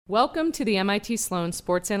Welcome to the MIT Sloan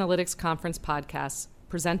Sports Analytics Conference podcast,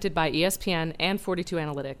 presented by ESPN and 42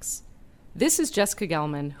 Analytics. This is Jessica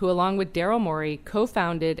Gelman, who along with Daryl Morey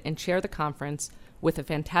co-founded and chair the conference with a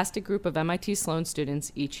fantastic group of MIT Sloan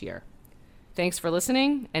students each year. Thanks for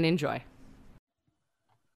listening and enjoy.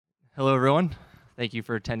 Hello, everyone. Thank you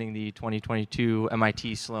for attending the 2022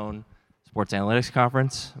 MIT Sloan Sports Analytics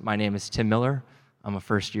Conference. My name is Tim Miller. I'm a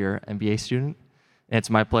first-year MBA student, and it's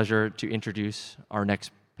my pleasure to introduce our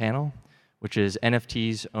next panel, which is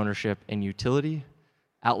NFTs, Ownership, and Utility,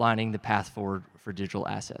 outlining the path forward for digital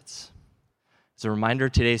assets. As a reminder,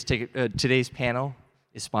 today's panel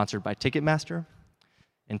is sponsored by Ticketmaster,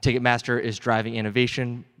 and Ticketmaster is driving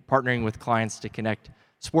innovation, partnering with clients to connect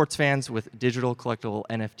sports fans with digital collectible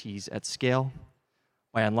NFTs at scale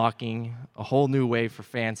by unlocking a whole new way for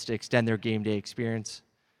fans to extend their game day experience.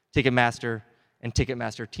 Ticketmaster and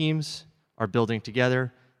Ticketmaster teams are building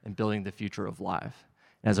together and building the future of live.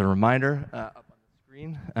 As a reminder, up on the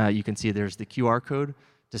screen, you can see there's the QR code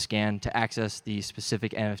to scan to access the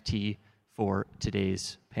specific NFT for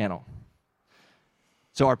today's panel.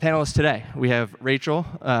 So our panelists today, we have Rachel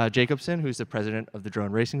Jacobson, who's the president of the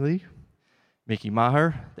Drone Racing League, Mickey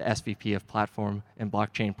Maher, the SVP of Platform and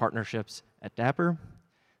Blockchain Partnerships at Dapper,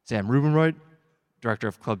 Sam Rubenroyd, Director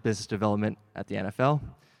of Club Business Development at the NFL,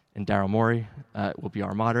 and Daryl Morey will be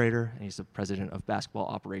our moderator, and he's the president of basketball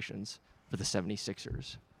operations for the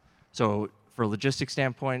 76ers. So for a logistics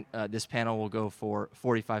standpoint, this panel will go for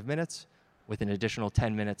 45 minutes with an additional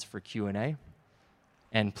 10 minutes for Q&A.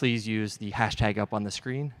 And please use the hashtag up on the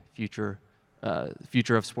screen, Future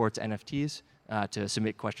of Sports NFTs, to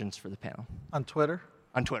submit questions for the panel. On Twitter?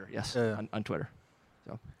 On Twitter, yes, Yeah. on Twitter.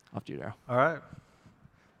 So off to you, Daryl. All right.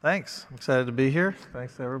 Thanks. I'm excited to be here.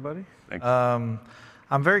 Thanks to everybody. Thanks.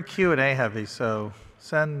 I'm very Q&A heavy, so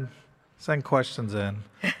send questions in.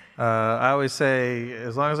 I always say,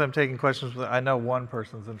 as long as I'm taking questions, I know one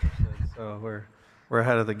person's interested, so we're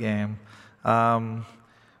ahead of the game.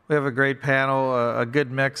 We have a great panel, a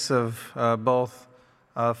good mix of both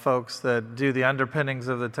folks that do the underpinnings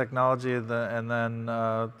of the technology, and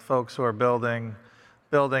then folks who are building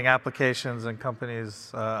applications and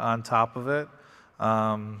companies on top of it.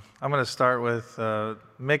 I'm going to start with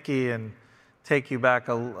Mickey and take you back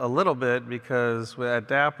a little bit, because at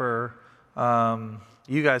Dapper,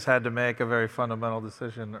 you guys had to make a very fundamental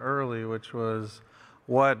decision early, which was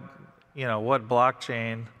what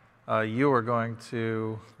blockchain you were going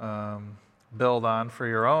to build on for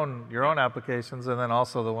your own applications, and then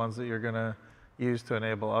also the ones that you're going to use to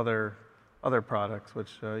enable other products, which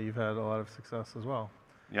you've had a lot of success as well.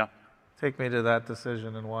 Yeah. Take me to that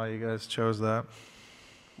decision and why you guys chose that.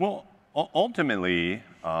 Well, ultimately,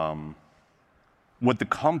 what the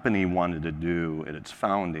company wanted to do at its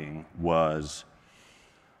founding was,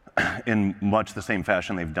 in much the same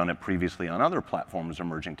fashion they've done it previously on other platforms,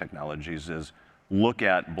 emerging technologies, is look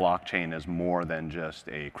at blockchain as more than just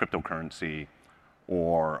a cryptocurrency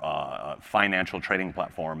or a financial trading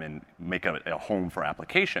platform and make a home for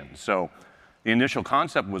applications. So the initial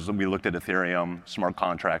concept was that we looked at Ethereum, smart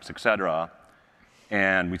contracts, et cetera,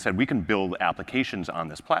 and we said we can build applications on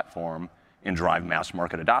this platform and drive mass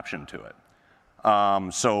market adoption to it.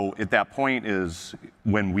 So at that point is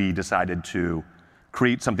when we decided to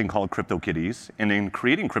create something called CryptoKitties. And in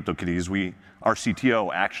creating CryptoKitties, our CTO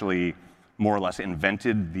actually more or less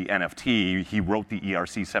invented the NFT. He wrote the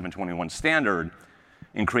ERC 721 standard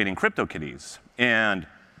in creating CryptoKitties. And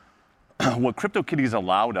what CryptoKitties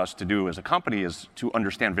allowed us to do as a company is to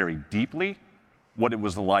understand very deeply what it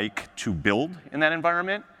was like to build in that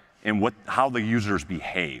environment and how the users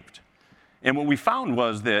behaved. And what we found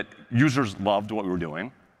was that users loved what we were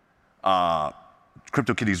doing.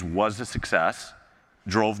 CryptoKitties was a success,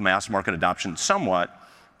 drove mass market adoption somewhat,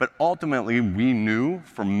 but ultimately we knew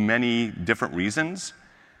for many different reasons,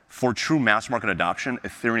 for true mass market adoption,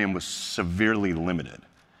 Ethereum was severely limited.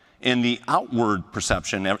 In the outward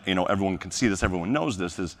perception, everyone can see this, everyone knows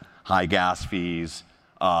this, is high gas fees,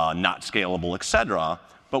 not scalable, et cetera.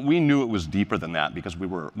 But we knew it was deeper than that because we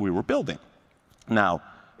were building. Now,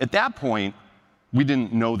 at that point, we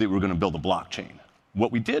didn't know that we were going to build a blockchain.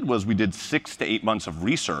 What we did was we did 6 to 8 months of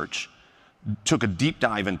research, took a deep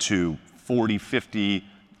dive into 40, 50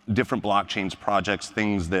 different blockchains, projects,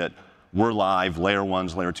 things that were live, layer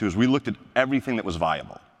ones, layer twos. We looked at everything that was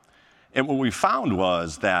viable. And what we found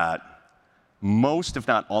was that most, if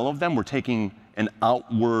not all of them, were taking an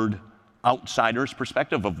outsider's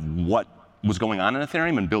perspective of what was going on in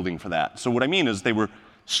Ethereum and building for that. So what I mean is they were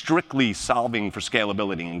strictly solving for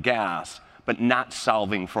scalability and gas, but not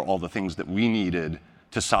solving for all the things that we needed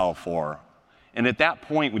to solve for. And at that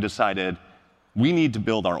point, we decided we need to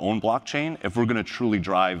build our own blockchain if we're going to truly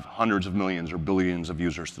drive hundreds of millions or billions of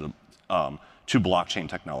users to blockchain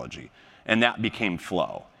technology. And that became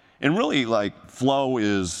Flow. And really, like, Flow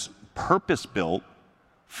is purpose-built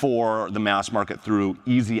for the mass market through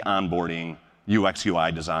easy onboarding, UX,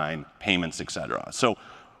 UI design, payments, et cetera. So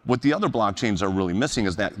what the other blockchains are really missing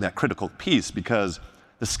is that critical piece, because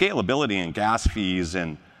the scalability and gas fees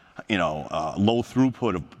and low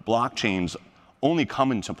throughput of blockchains only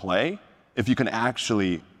come into play if you can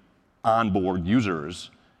actually onboard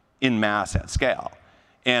users in mass at scale.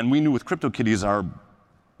 And we knew with CryptoKitties, our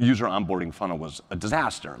user onboarding funnel was a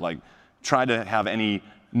disaster. Like, try to have any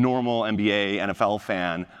normal NBA, NFL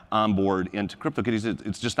fan onboard into CryptoKitties,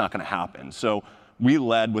 it's just not going to happen. So we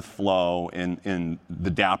led with Flow in the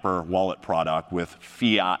Dapper wallet product with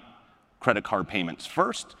fiat credit card payments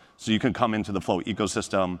first, so you can come into the Flow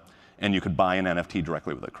ecosystem and you could buy an NFT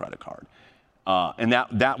directly with a credit card. And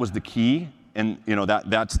that was the key, and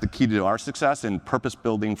that's the key to our success. And purpose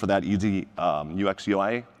building for that easy UX,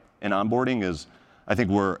 UI, and onboarding is, I think,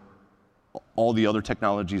 where all the other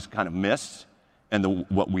technologies kind of missed, and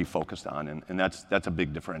what we focused on, and that's a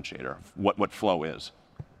big differentiator. What Flow is.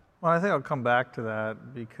 Well, I think I'll come back to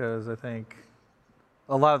that, because I think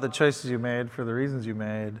a lot of the choices you made for the reasons you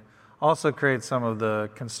made also create some of the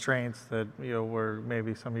constraints that where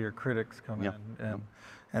maybe some of your critics come in.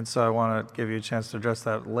 And so I want to give you a chance to address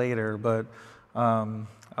that later, but I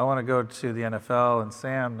want to go to the NFL and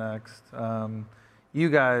Sam next. You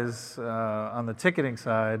guys on the ticketing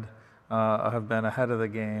side have been ahead of the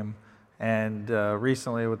game, and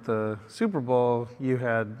recently with the Super Bowl, you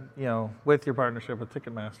had, with your partnership with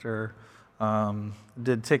Ticketmaster,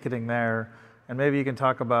 did ticketing there, and maybe you can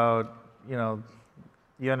talk about,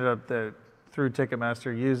 you ended up through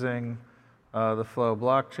Ticketmaster using the Flow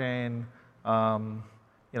blockchain.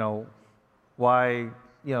 Why,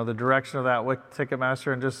 the direction of that with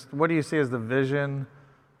Ticketmaster, and just what do you see as the vision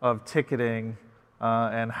of ticketing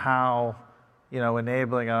and how,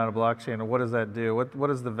 enabling it on a blockchain, or what does that do? What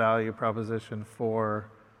is the value proposition for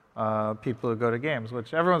people who go to games,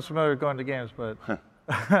 which everyone's familiar with going to games, but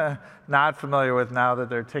not familiar with now that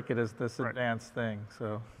their ticket is this advanced thing,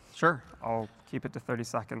 so. Sure, I'll keep it to 30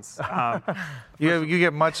 seconds. You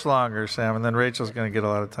get much longer, Sam, and then Rachel's going to get a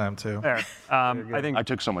lot of time too. There. I think I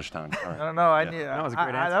took so much time. All right. I don't know. That was a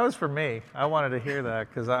great answer. That was for me. I wanted to hear that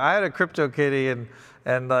because I had a CryptoKitty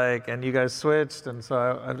and you guys switched, and so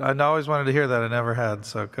I always wanted to hear that. I never had.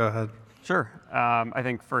 So go ahead. Sure. I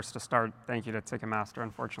think first to start, thank you to Ticketmaster.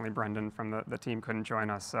 Unfortunately, Brendan from the team couldn't join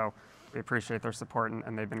us, so we appreciate their support,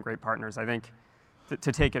 and they've been great partners. I think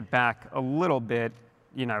to take it back a little bit,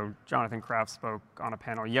 Jonathan Kraft spoke on a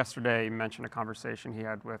panel yesterday, mentioned a conversation he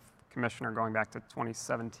had with Commissioner going back to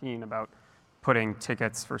 2017 about putting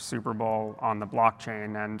tickets for Super Bowl on the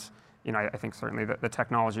blockchain. And I think certainly the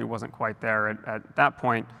technology wasn't quite there at that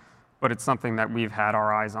point, but it's something that we've had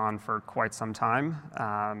our eyes on for quite some time.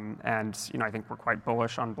 And I think we're quite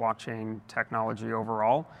bullish on blockchain technology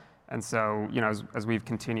overall. And so as we've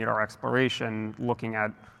continued our exploration, looking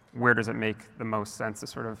at where does it make the most sense to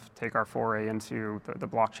sort of take our foray into the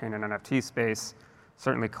blockchain and NFT space,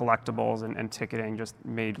 certainly collectibles and ticketing just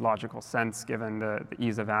made logical sense given the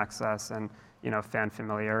ease of access and fan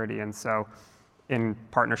familiarity. And so in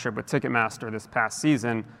partnership with Ticketmaster this past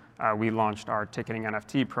season, we launched our ticketing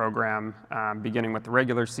NFT program, beginning with the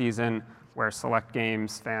regular season, where select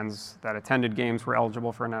games, fans that attended games were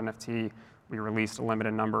eligible for an NFT. We released a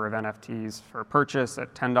limited number of NFTs for purchase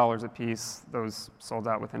at $10 a piece. Those sold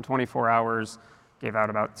out within 24 hours, gave out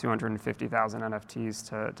about 250,000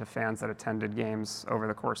 NFTs to fans that attended games over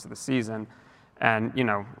the course of the season. And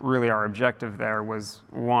really our objective there was,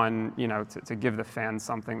 one, to give the fans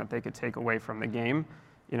something that they could take away from the game.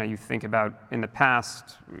 You think about in the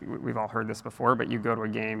past, we've all heard this before, but you go to a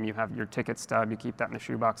game, you have your ticket stub, you keep that in the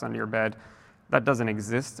shoebox under your bed. That doesn't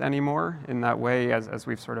exist anymore in that way as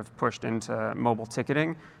we've sort of pushed into mobile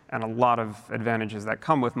ticketing, and a lot of advantages that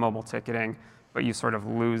come with mobile ticketing, but you sort of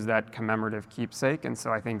lose that commemorative keepsake. And so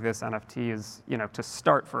I think this NFT is, to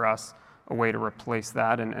start for us, a way to replace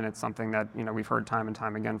that, and it's something that we've heard time and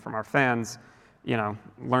time again from our fans.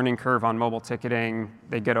 Learning curve on mobile ticketing,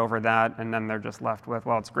 they get over that, and then they're just left with,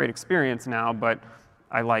 well, it's a great experience now, but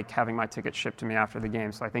I like having my ticket shipped to me after the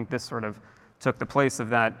game. So I think this sort of took the place of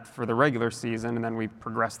that for the regular season, and then we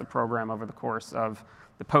progressed the program over the course of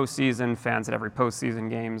the postseason. Fans at every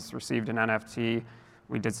postseason games received an NFT.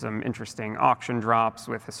 We did some interesting auction drops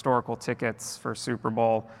with historical tickets for Super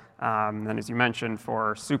Bowl. Then, as you mentioned,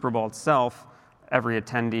 for Super Bowl itself, every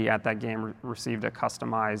attendee at that game received a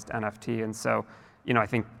customized NFT. And so, I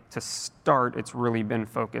think to start, it's really been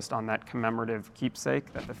focused on that commemorative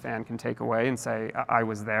keepsake that the fan can take away and say, I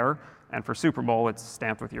was there. And for Super Bowl, it's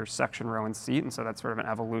stamped with your section, row, and seat. And so that's sort of an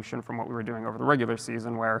evolution from what we were doing over the regular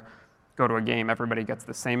season, where go to a game, everybody gets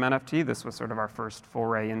the same NFT. This was sort of our first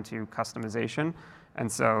foray into customization.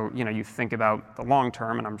 And so, you think about the long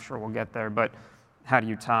term, and I'm sure we'll get there, but how do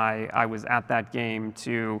you tie I was at that game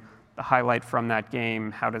to the highlight from that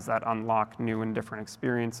game? How does that unlock new and different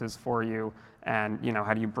experiences for you? And,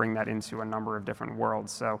 how do you bring that into a number of different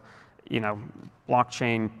worlds? So,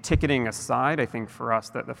 blockchain ticketing aside, I think for us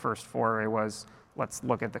that the first foray was, let's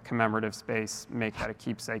look at the commemorative space, make that a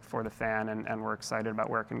keepsake for the fan, and we're excited about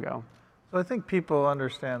where it can go. So I think people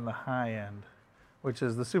understand the high end, which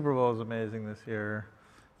is the Super Bowl is amazing this year.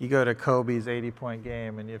 You go to Kobe's 80-point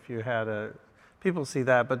game, and if you had people see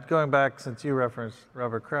that. But going back, since you referenced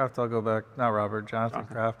Robert Kraft, I'll go back, not Robert, Jonathan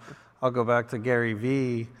Kraft. I'll go back to Gary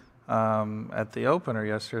Vee at the opener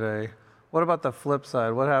yesterday. What about the flip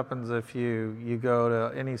side? What happens if you go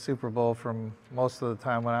to any Super Bowl from most of the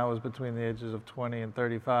time when I was between the ages of 20 and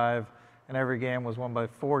 35, and every game was won by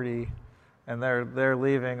 40, and they're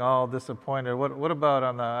leaving all disappointed? What about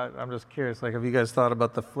on the? I'm just curious. Like, have you guys thought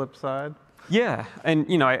about the flip side? Yeah, and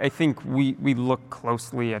I think we look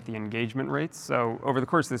closely at the engagement rates. So over the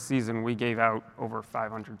course of the season, we gave out over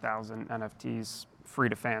 500,000 NFTs free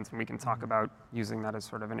to fans, and we can talk about using that as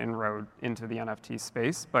sort of an inroad into the NFT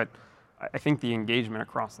space. But I think the engagement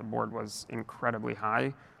across the board was incredibly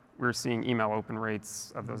high. We were seeing email open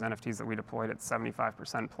rates of those NFTs that we deployed at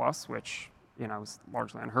 75% plus, which was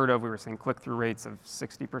largely unheard of. We were seeing click-through rates of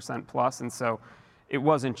 60% plus, and so it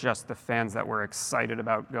wasn't just the fans that were excited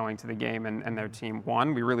about going to the game and their team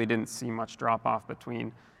won. We really didn't see much drop-off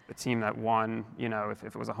between the team that won, if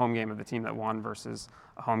it was a home game of the team that won versus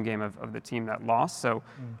a home game of the team that lost. So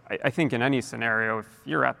I think in any scenario, if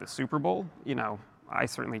you're at the Super Bowl, I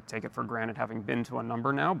certainly take it for granted having been to a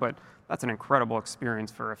number now, but that's an incredible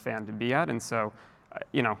experience for a fan to be at. And so,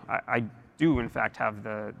 I do in fact have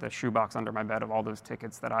the shoebox under my bed of all those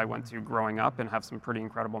tickets that I went to growing up and have some pretty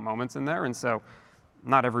incredible moments in there. And so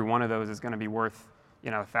not every one of those is going to be worth,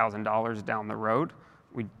 $1,000 down the road.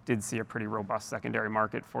 We did see a pretty robust secondary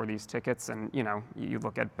market for these tickets. And, you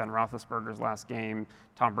look at Ben Roethlisberger's last game,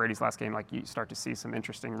 Tom Brady's last game, like you start to see some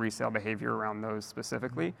interesting resale behavior around those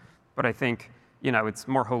specifically. But I think, it's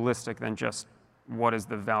more holistic than just what is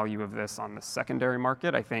the value of this on the secondary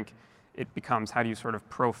market. I think it becomes how do you sort of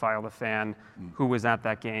profile the fan who was at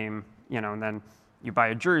that game, and then you buy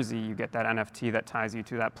a jersey, you get that NFT that ties you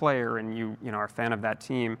to that player, and you are a fan of that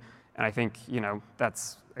team. And I think,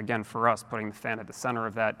 that's, again, for us, putting the fan at the center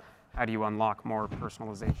of that. How do you unlock more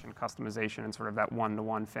personalization, customization, and sort of that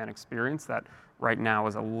one-to-one fan experience that right now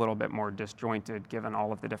is a little bit more disjointed given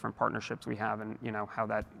all of the different partnerships we have and, how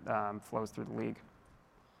that flows through the league.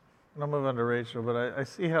 I'll move on to Rachel, but I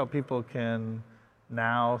see how people can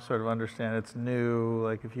now sort of understand it's new.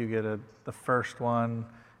 Like if you get the first one,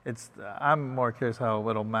 I'm more curious how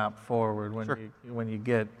it'll map forward when you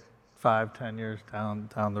get 5-10 years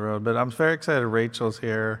down the road. But I'm very excited Rachel's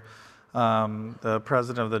here, the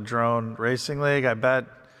president of the Drone Racing League. I bet,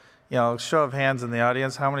 show of hands in the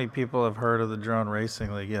audience, how many people have heard of the Drone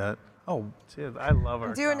Racing League yet? Oh, geez, I love our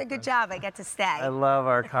I'm doing a good job. I get to stay. I love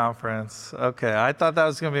our conference. Okay, I thought that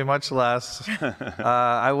was going to be much less.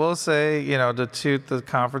 I will say, to toot the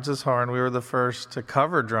conference's horn, we were the first to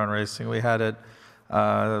cover drone racing. We had it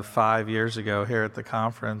 5 years ago here at the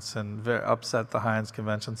conference and upset the Heinz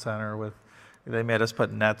Convention Center they made us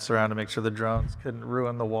put nets around to make sure the drones couldn't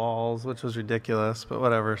ruin the walls, which was ridiculous, but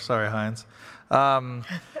whatever. Sorry, Heinz.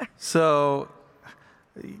 So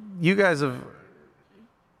you guys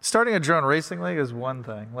starting a drone racing league is one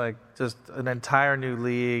thing, like just an entire new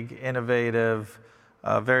league, innovative,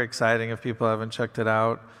 very exciting if people haven't checked it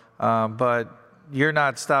out. But you're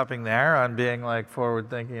not stopping there on being like forward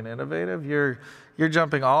thinking and innovative. You're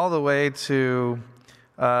jumping all the way to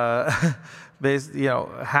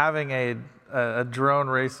having a drone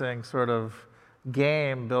racing sort of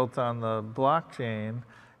game built on the blockchain.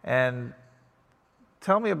 And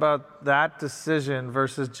tell me about that decision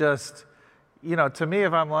versus just, to me,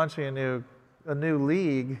 if I'm launching a new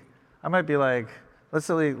league, I might be like, let's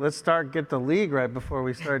get the league right before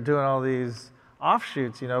we start doing all these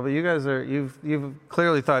offshoots, But you guys you've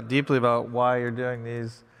clearly thought deeply about why you're doing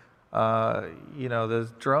these,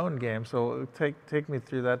 this drone game. So take me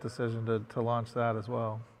through that decision to launch that as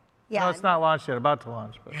well. Yeah. No, it's not launched yet. About to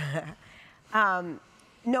launch, but.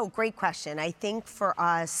 No, great question. I think for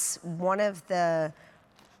us,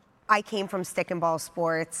 I came from stick and ball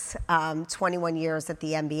sports, 21 years at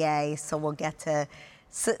the NBA, so we'll get to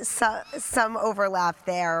some overlap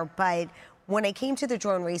there. But when I came to the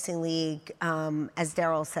Drone Racing League, as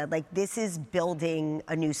Daryl said, like, this is building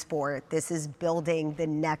a new sport. This is building the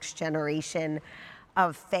next generation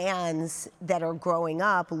of fans that are growing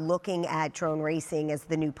up looking at drone racing as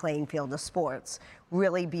the new playing field of sports,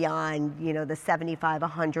 really beyond, the 75,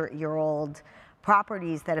 100-year-old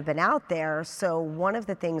properties that have been out there. So one of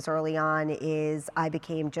the things early on is I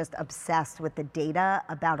became just obsessed with the data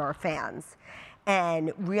about our fans.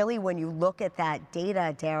 And really, when you look at that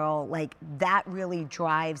data, Daryl, like, that really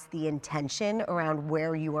drives the intention around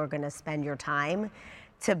where you are going to spend your time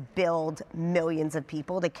to build millions of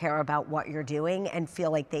people to care about what you're doing and feel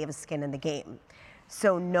like they have a skin in the game.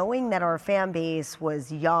 So knowing that our fan base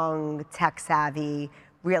was young, tech savvy,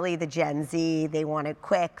 really the Gen Z, they wanted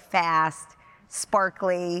quick, fast,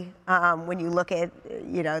 sparkly, when you look at,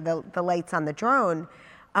 the lights on the drone.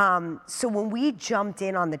 So when we jumped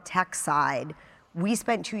in on the tech side, we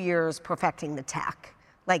spent 2 years perfecting the tech.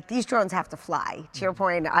 Like, these drones have to fly. To your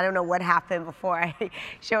point, I don't know what happened before I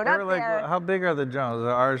showed up there. How big are the drones?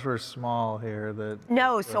 Ours were small here.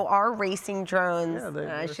 No, so our racing drones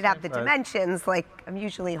should have the size. Dimensions. Like, I'm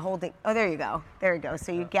usually holding, oh, there you go. There you go.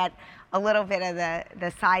 So you get a little bit of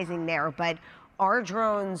the sizing there. But our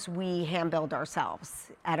drones, we hand build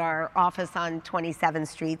ourselves at our office on 27th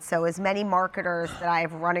Street. So as many marketers that I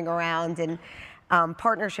have running around and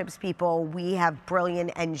partnerships people, we have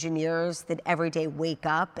brilliant engineers that every day wake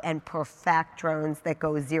up and perfect drones that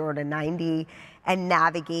go 0 to 90 and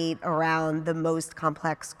navigate around the most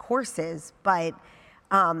complex courses. But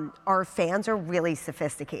our fans are really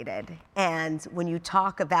sophisticated. And when you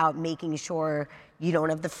talk about making sure you don't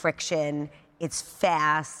have the friction, it's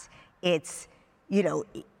fast, it's,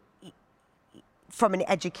 from an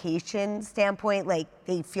education standpoint, like,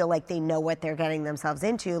 they feel like they know what they're getting themselves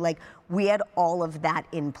into. Like, we had all of that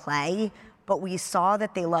in play, but we saw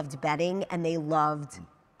that they loved betting and they loved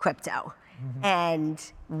crypto. And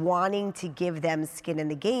wanting to give them skin in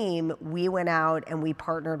the game, we went out and we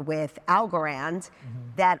partnered with Algorand,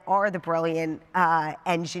 that are the brilliant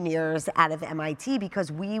engineers out of MIT,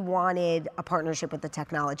 because we wanted a partnership with the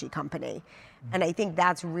technology company. And I think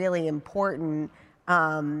that's really important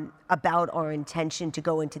about our intention to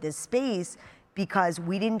go into this space, because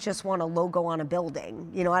we didn't just want a logo on a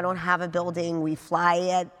building. I don't have a building, we fly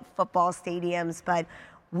at football stadiums, but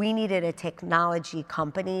we needed a technology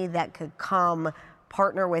company that could come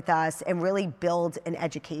partner with us and really build an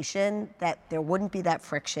education that there wouldn't be that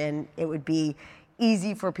friction. It would be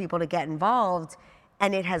easy for people to get involved.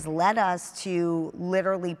 And it has led us to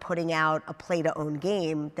literally putting out a play-to-own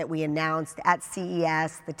game that we announced at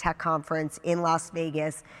CES, the tech conference in Las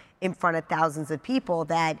Vegas, in front of thousands of people,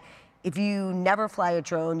 that if you never fly a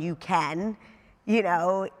drone, you can,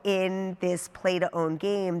 in this play-to-own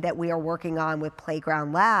game that we are working on with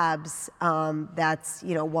Playground Labs. That's,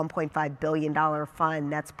 $1.5 billion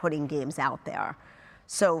fund that's putting games out there.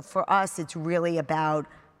 So for us, it's really about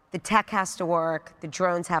the tech has to work, the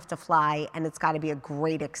drones have to fly, and it's got to be a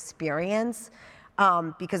great experience.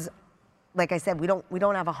 Because, like I said, we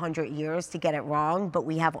don't have 100 years to get it wrong, but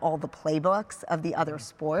we have all the playbooks of the other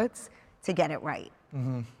sports to get it right.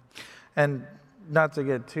 And not to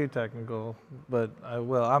get too technical, but I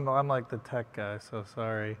will. I'm like the tech guy, so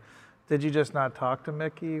sorry. Did you just not talk to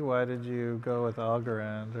Mickey? Why did you go with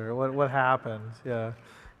Algorand? Or what happened? Yeah.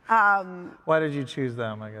 Why did you choose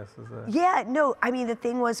them, I guess, is it? Yeah, no, I mean, the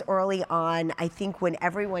thing was early on, I think when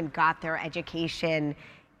everyone got their education,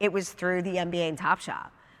 it was through the NBA and Top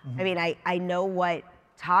Shot. I mean, I know what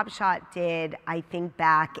Top Shot did. I think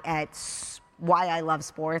back at why I love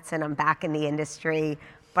sports, and I'm back in the industry,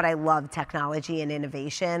 but I love technology and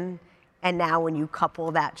innovation. And now when you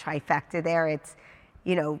couple that trifecta there, it's,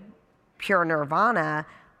 pure nirvana.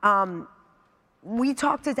 We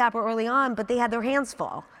talked to Dapper early on, but they had their hands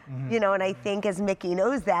full. And I think, as Mickey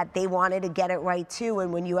knows, that they wanted to get it right too.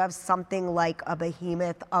 And when you have something like a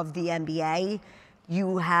behemoth of the NBA,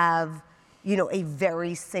 you have, a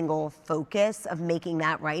very single focus of making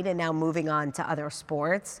that right and now moving on to other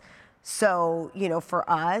sports. So, for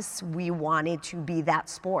us, we wanted to be that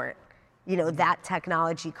sport, that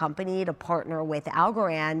technology company to partner with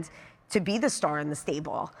Algorand to be the star in the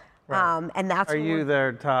stable. Right. And that's Are you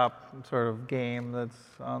their top sort of game that's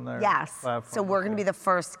on their platform? So we're going to be the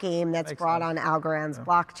first game that's brought on Algorand's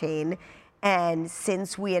blockchain. And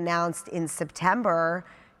since we announced in September,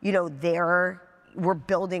 we're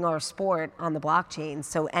building our sport on the blockchain.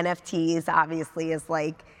 So NFTs obviously is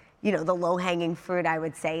like, the low-hanging fruit, I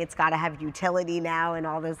would say. It's got to have utility now and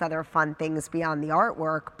all those other fun things beyond the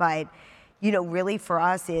artwork. But really for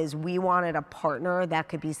us is we wanted a partner that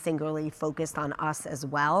could be singularly focused on us as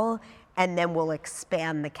well. And then we'll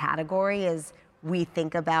expand the category as we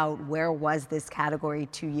think about where was this category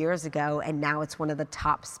 2 years ago, and now it's one of the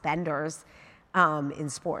top spenders in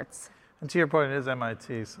sports. And to your point, it is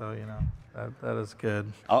MIT, so that is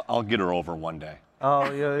good. I'll get her over one day.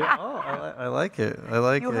 Oh yeah. Oh, I like it. I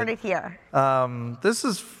like it. You heard it here. This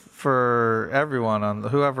is for everyone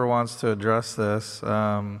whoever wants to address this.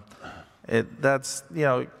 I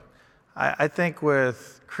think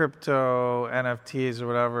with crypto, NFTs or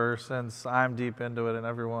whatever, since I'm deep into it and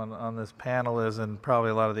everyone on this panel is, and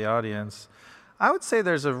probably a lot of the audience, I would say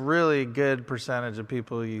there's a really good percentage of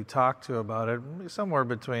people you talk to about it, somewhere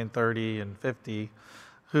between 30 and 50,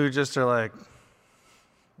 who just are like,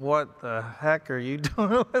 what the heck are you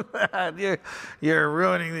doing with that? You're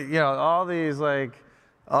ruining all these negative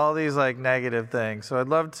things. So I'd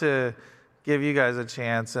love to give you guys a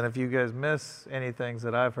chance, and if you guys miss any things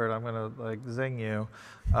that I've heard, I'm gonna zing you,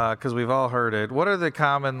 because we've all heard it. What are the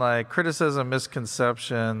common criticism,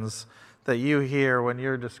 misconceptions that you hear when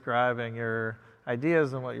you're describing your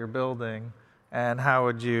ideas and what you're building, and how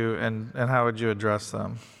would you address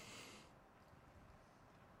them?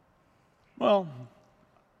 Well,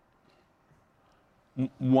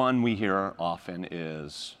 one we hear often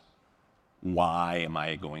is, why am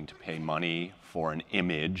I going to pay money for an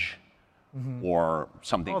image or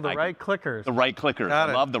something? Oh, the right clickers. The right clickers.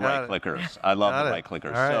 I love the right clickers. I love the right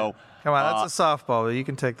clickers. All right. So come on, that's a softball, but you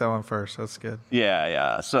can take that one first. That's good.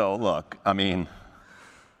 Yeah. So look, I mean,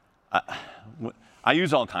 I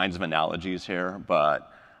use all kinds of analogies here, but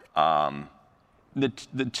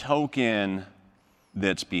the token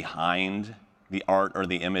that's behind the art or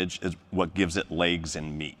the image is what gives it legs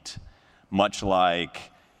and meat. Much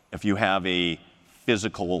like if you have a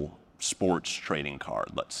physical sports trading card,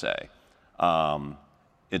 let's say,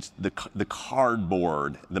 it's the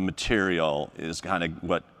cardboard, the material is kind of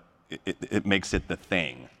what it makes it the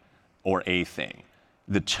thing or a thing.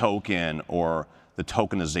 The token or the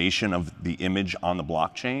tokenization of the image on the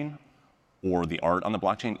blockchain or the art on the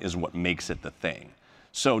blockchain is what makes it the thing.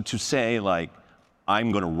 So to say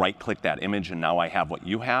I'm going to right-click that image and now I have what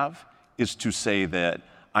you have, is to say that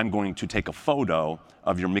I'm going to take a photo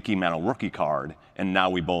of your Mickey Mantle rookie card and now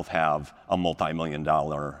we both have a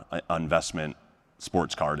multi-million-dollar investment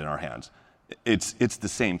sports card in our hands. It's the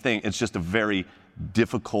same thing. It's just a very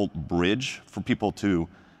difficult bridge for people to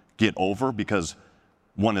get over, because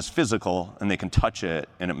one is physical and they can touch it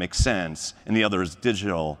and it makes sense, and the other is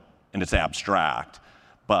digital and it's abstract,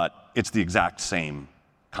 but it's the exact same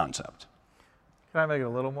concept. Can I make it a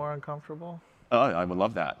little more uncomfortable? Oh, I would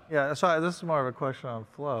love that. Yeah, so this is more of a question on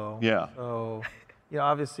flow. Yeah. So,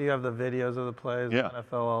 obviously you have the videos of the plays, Yeah.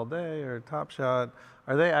 NFL All Day or Top Shot.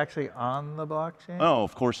 Are they actually on the blockchain? Oh,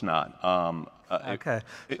 of course not. Okay.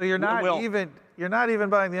 So you're not even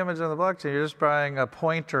buying the image on the blockchain. You're just buying a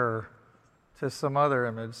pointer to some other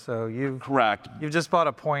image. So Correct. You've just bought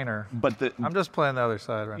a pointer. But I'm just playing the other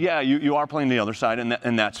side right now. Yeah, you are playing the other side,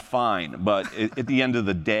 and that's fine. But at the end of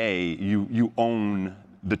the day, you own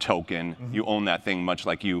the token. Mm-hmm. You own that thing, much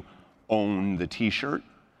like you own the T-shirt,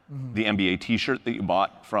 mm-hmm. the NBA T-shirt that you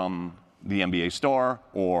bought from the NBA store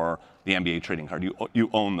or the NBA trading card. You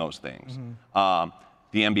own those things. Mm-hmm.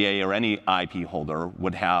 The NBA or any IP holder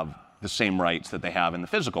would have the same rights that they have in the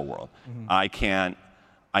physical world. Mm-hmm. I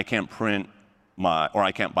can't print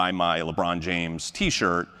I can't buy my LeBron James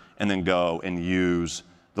T-shirt and then go and use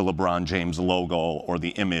the LeBron James logo or the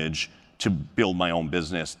image to build my own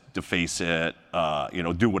business, deface it,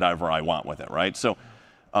 do whatever I want with it, right? So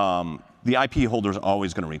the IP holder is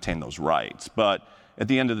always going to retain those rights. But at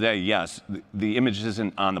the end of the day, yes, the image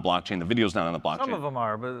isn't on the blockchain, the video's not on the blockchain. Some of them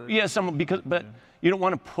are, but... Yeah, but you don't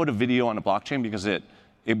want to put a video on the blockchain because it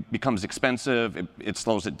becomes expensive, it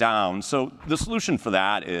slows it down. So the solution for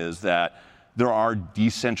that is that there are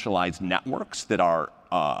decentralized networks that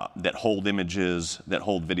hold images, that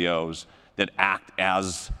hold videos, that act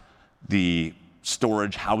as the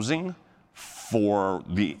storage housing for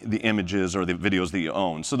the images or the videos that you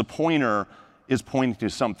own. So the pointer is pointing to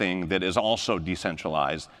something that is also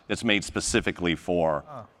decentralized, that's made specifically for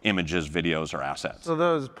images, videos, or assets. So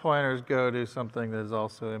those pointers go to something that is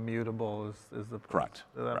also immutable, is the point. Correct.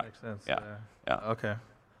 Does that Correct. make sense? Yeah. Okay.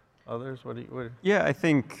 Others? What? Yeah, I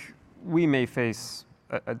think we may face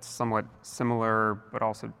a somewhat similar but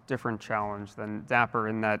also different challenge than Dapper,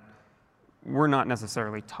 in that we're not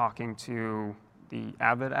necessarily talking to the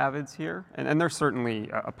avids here, and they're certainly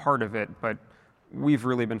a part of it, but we've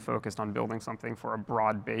really been focused on building something for a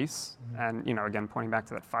broad base. Mm-hmm. And again, pointing back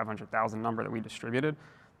to that 500,000 number that we distributed,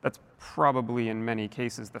 that's probably in many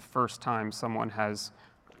cases the first time someone has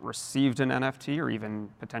received an NFT or even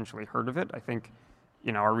potentially heard of it. I think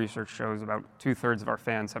our research shows about 2/3 of our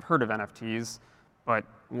fans have heard of NFTs, but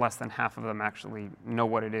less than half of them actually know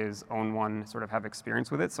what it is, own one, sort of have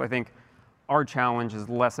experience with it. So I think our challenge is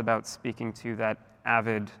less about speaking to that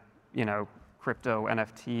avid, crypto,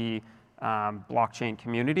 NFT, blockchain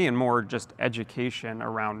community, and more just education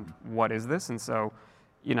around what is this. And so,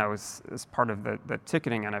 as part of the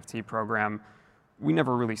ticketing NFT program, we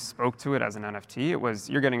never really spoke to it as an NFT. It was,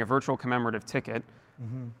 you're getting a virtual commemorative ticket.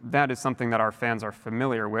 That is something that our fans are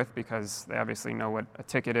familiar with because they obviously know what a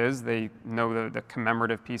ticket is. They know the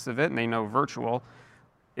commemorative piece of it, and they know virtual.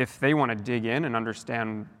 If they want to dig in and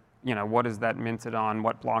understand, what is that minted on,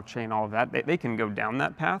 what blockchain, all of that, they can go down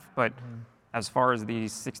that path. But as far as the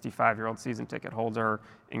 65-year-old season ticket holder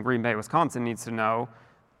in Green Bay, Wisconsin needs to know,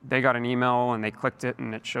 they got an email and they clicked it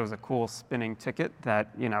and it shows a cool spinning ticket that,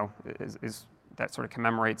 is that sort of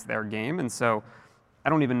commemorates their game. And so I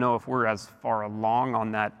don't even know if we're as far along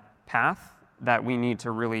on that path that we need to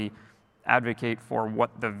really advocate for what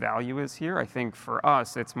the value is here. I think for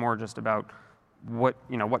us, it's more just about what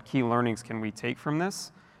key learnings can we take from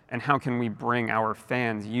this, and how can we bring our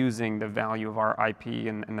fans using the value of our IP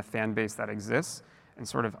and the fan base that exists and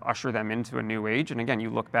sort of usher them into a new age. And again, you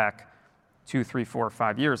look back 2, 3, 4,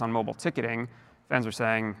 5 years on mobile ticketing, fans are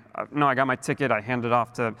saying, no, I got my ticket, I hand it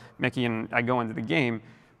off to Mickey and I go into the game.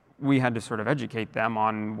 We had to sort of educate them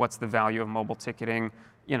on what's the value of mobile ticketing,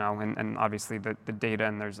 and obviously the data,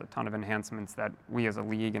 and there's a ton of enhancements that we as a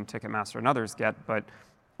league and Ticketmaster and others get, but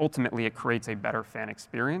ultimately it creates a better fan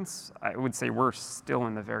experience. I would say we're still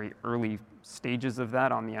in the very early stages of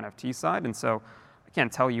that on the NFT side, and so I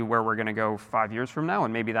can't tell you where we're going to go 5 years from now,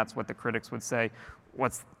 and maybe that's what the critics would say.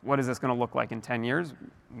 What is this going to look like in 10 years?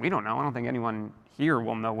 We don't know. I don't think anyone here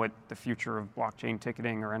will know what the future of blockchain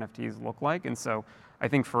ticketing or NFTs look like, and so I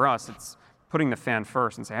think for us, it's putting the fan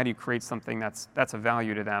first and say, how do you create something that's a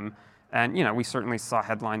value to them? And we certainly saw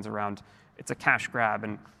headlines around it's a cash grab,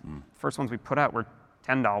 and first ones we put out were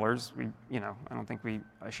 $10. I don't think we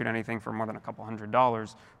issued anything for more than a couple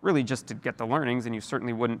 $100, really just to get the learnings. And you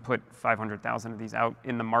certainly wouldn't put 500,000 of these out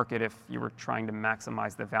in the market if you were trying to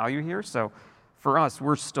maximize the value here. So for us,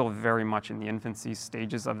 we're still very much in the infancy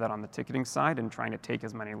stages of that on the ticketing side and trying to take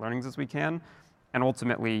as many learnings as we can, and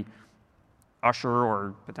ultimately usher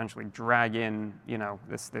or potentially drag in,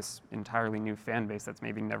 this entirely new fan base that's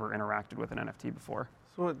maybe never interacted with an NFT before.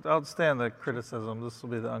 So I'll stand the criticism. This will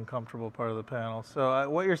be the uncomfortable part of the panel. So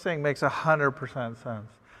what you're saying makes 100%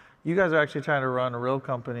 sense. You guys are actually trying to run real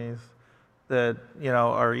companies that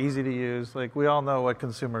are easy to use. Like, we all know what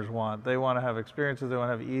consumers want. They want to have experiences. They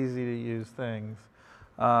want to have easy to use things.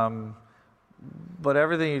 But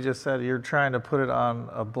everything you just said, you're trying to put it on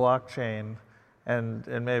a blockchain,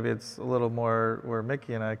 and maybe it's a little more where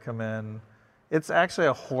Mickey and I come in. It's actually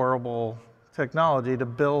a horrible technology to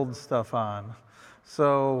build stuff on.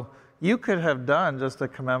 So you could have done just a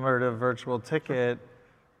commemorative virtual ticket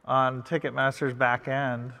on Ticketmaster's back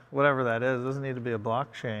end, whatever that is. It doesn't need to be a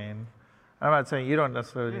blockchain. I'm not saying you don't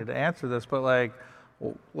necessarily need to answer this, but like,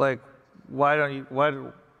 why don't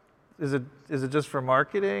you? Is it just for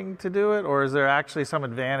marketing to do it, or is there actually some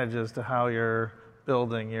advantages to how you're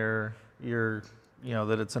building your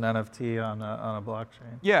that it's an NFT on a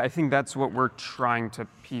blockchain? Yeah, I think that's what we're trying to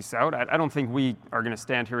piece out. I don't think we are going to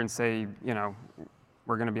stand here and say,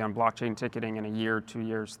 we're going to be on blockchain ticketing in a year, 2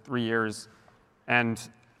 years, 3 years. And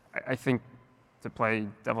I think to play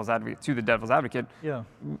devil's advocate, yeah.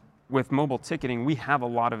 With mobile ticketing, we have a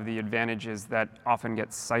lot of the advantages that often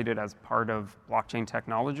get cited as part of blockchain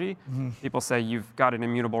technology. Mm-hmm. People say you've got an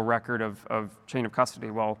immutable record of chain of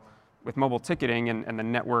custody. Well, with mobile ticketing and the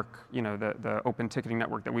network, the open ticketing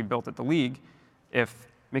network that we built at the league, if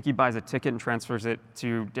Mickey buys a ticket and transfers it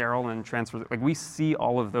to Daryl and transfers it, we see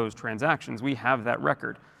all of those transactions. We have that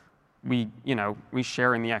record. We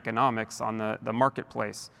share in the economics on the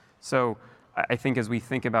marketplace. So I think as we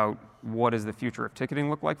think about what does the future of ticketing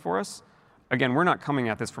look like for us, again, we're not coming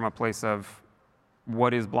at this from a place of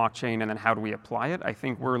what is blockchain and then how do we apply it. I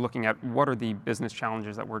think we're looking at what are the business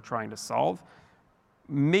challenges that we're trying to solve.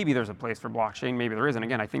 Maybe there's a place for blockchain, maybe there isn't.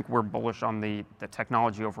 Again, I think we're bullish on the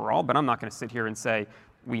technology overall, but I'm not going to sit here and say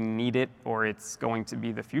we need it or it's going to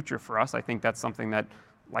be the future for us. I think that's something that,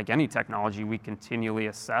 like any technology, we continually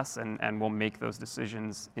assess and we'll make those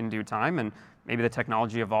decisions in due time. And maybe the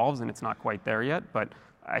technology evolves and it's not quite there yet, but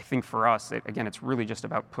I think for us, again, it's really just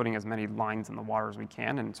about putting as many lines in the water as we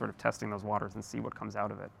can and sort of testing those waters and see what comes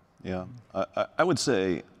out of it. Yeah, I would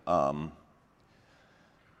say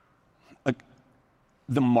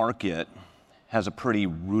the market has a pretty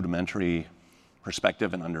rudimentary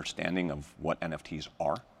perspective and understanding of what NFTs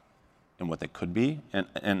are and what they could be.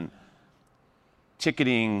 And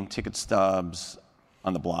ticketing, ticket stubs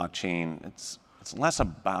on the blockchain, it's less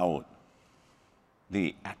about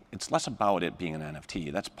it's less about it being an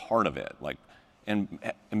NFT. That's part of it. And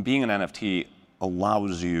being an NFT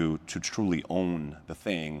allows you to truly own the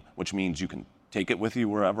thing, which means you can take it with you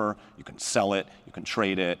wherever, you can sell it, you can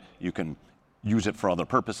trade it, you can use it for other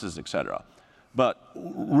purposes, et cetera. But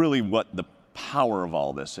really what the power of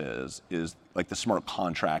all this is like the smart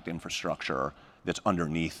contract infrastructure that's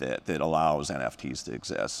underneath it that allows NFTs to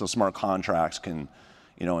exist. So smart contracts can,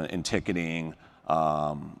 in ticketing,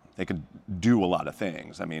 they can do a lot of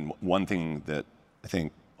things. I mean, one thing that I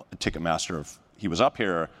think Ticketmaster, if he was up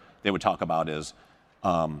here, they would talk about is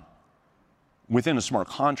within a smart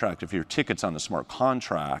contract, if your ticket's on the smart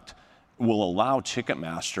contract, will allow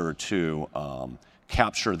Ticketmaster to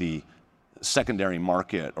capture the secondary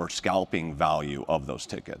market or scalping value of those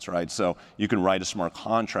tickets, right? So you can write a smart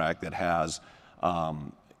contract that has,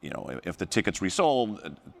 if the ticket's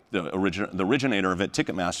resold, the originator of it,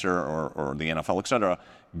 Ticketmaster or the NFL, et cetera,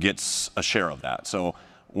 gets a share of that. So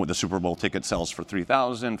when the Super Bowl ticket sells for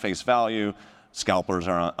 $3,000 face value, scalpers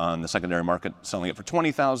are on the secondary market selling it for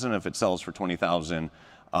 $20,000. If it sells for $20,000,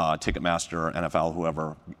 Ticketmaster, NFL,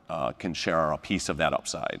 whoever can share a piece of that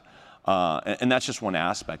upside. And that's just one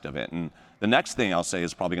aspect of it. And the next thing I'll say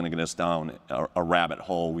is probably going to get us down a rabbit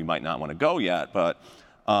hole we might not want to go yet, but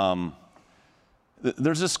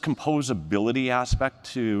there's this composability aspect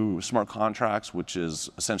to smart contracts, which is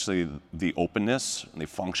essentially the openness, and they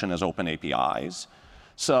function as open APIs.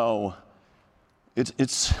 So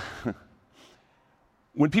it's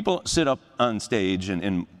when people sit up on stage,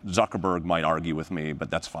 and Zuckerberg might argue with me, but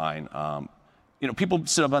that's fine. People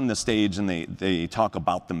sit up on the stage and they talk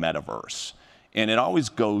about the metaverse. And it always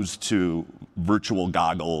goes to virtual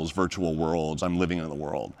goggles, virtual worlds. I'm living in the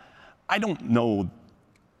world. I don't know.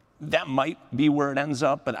 That might be where it ends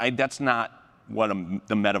up, but that's not what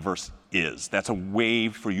the metaverse is. That's a way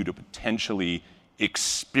for you to potentially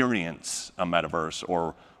experience a metaverse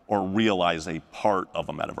or realize a part of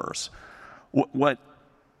a metaverse.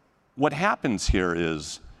 What happens here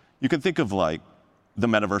is you can think of like the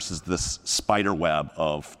metaverse as this spider web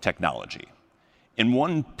of technology. And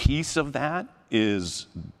one piece of that is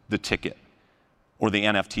the ticket or the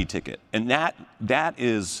NFT ticket. And that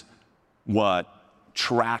is what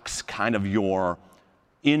tracks kind of your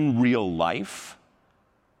in real life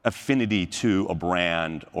affinity to a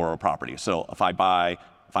brand or a property. So if I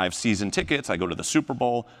have season tickets, I go to the Super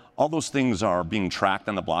Bowl, all those things are being tracked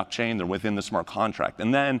on the blockchain. They're within the smart contract.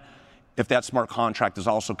 And then if that smart contract is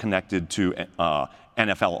also connected to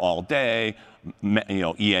NFL All Day,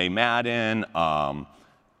 EA Madden,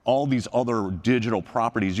 all these other digital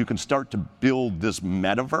properties, you can start to build this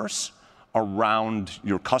metaverse around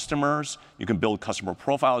your customers. You can build customer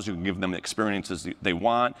profiles. You can give them the experiences they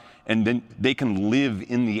want, and then they can live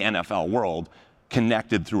in the NFL world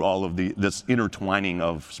connected through all of this intertwining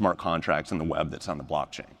of smart contracts and the web that's on the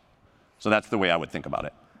blockchain. So that's the way I would think about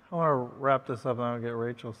it. I want to wrap this up and I'll get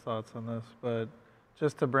Rachel's thoughts on this, but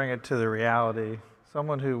just to bring it to the reality,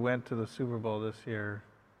 someone who went to the Super Bowl this year,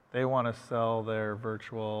 they want to sell their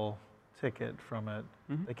virtual ticket from it.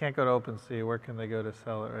 Mm-hmm. They can't go to OpenSea. Where can they go to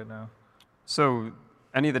sell it right now? So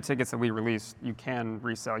any of the tickets that we release, you can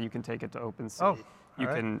resell. You can take it to OpenSea. Oh, you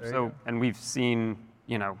can. So, and we've seen,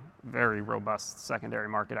 very robust secondary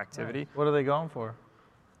market activity. Nice. What are they going for?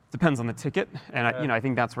 Depends on the ticket, and I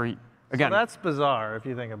think that's where again. So that's bizarre if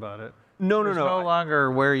you think about it. No. No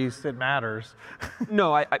longer where you sit matters.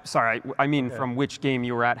 No, sorry. I mean, from which game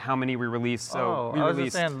you were at, how many we released. So I was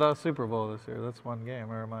just saying the Super Bowl this year. That's one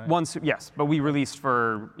game, or am I? Yes, but we released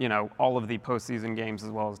for all of the postseason games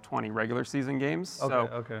as well as 20 regular season games.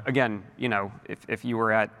 Okay. Again, if you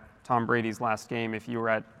were at Tom Brady's last game, if you were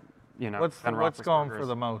at what's going for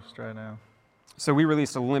the most right now? So we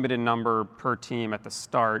released a limited number per team at the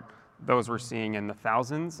start. Those we're seeing in the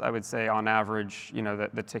thousands. I would say on average,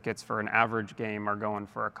 the tickets for an average game are going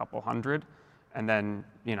for a couple hundred, and then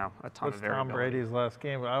a ton What's of variability. Tom Brady's last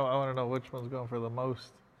game? I want to know which one's going for the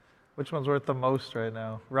most. Which one's worth the most right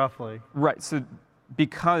now, roughly? Right. So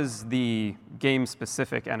because the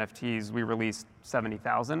game-specific NFTs we released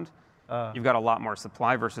 70,000. You've got a lot more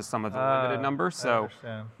supply versus some of the limited numbers. So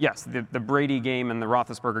yes, the Brady game and the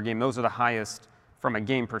Roethlisberger game, those are the highest from a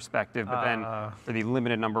game perspective, but then for the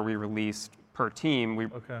limited number we released per team, we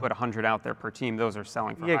put 100 out there per team. Those are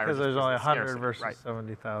selling for higher. Yeah, because there's only 100 scarcity. versus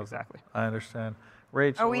 70,000. Exactly. I understand.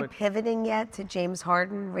 Rachel, are we pivoting yet to James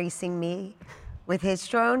Harden racing me with his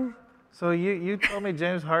drone? So you told me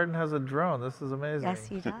James Harden has a drone. This is amazing. Yes,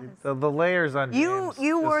 he does. The layers on James.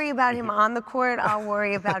 You worry about him on the court. I'll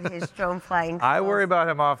worry about his drone flying. I worry about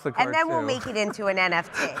him off the court and then too. we'll make it into an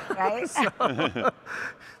NFT, right?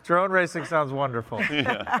 Drone racing sounds wonderful.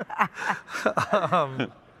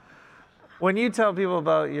 When you tell people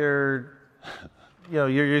about your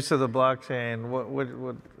use of the blockchain,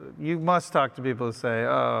 what you must talk to people who say,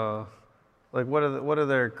 oh, like what are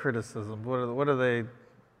their criticisms? What are they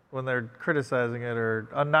when they're criticizing it or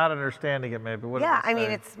not understanding it? Maybe. What do Yeah, they I mean,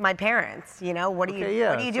 say? it's my parents. You know, what do you Okay, yeah.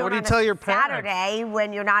 what are you So doing what do you on tell a your parents? Saturday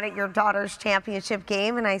when you're not at your daughter's championship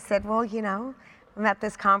game? And I said, well, you know, I'm at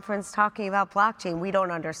this conference talking about blockchain. We don't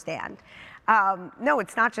understand. No,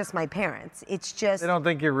 it's not just my parents. It's just They don't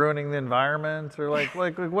think you're ruining the environment, or like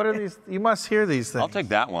what are these? You must hear these things. I'll take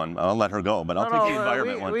that one. I'll let her go, but I'll take the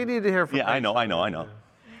environment one. We need to hear from. Yeah, I know.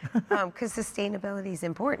 because sustainability is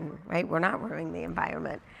important, right? We're not ruining the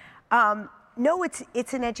environment. No,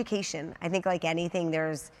 it's an education. I think like anything,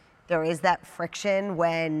 there is that friction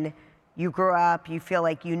when you grew up, you feel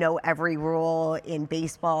like you know every rule in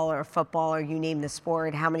baseball or football or you name the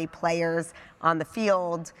sport, how many players on the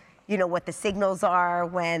field, you know what the signals are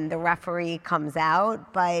when the referee comes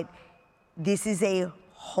out, but this is a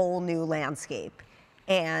whole new landscape.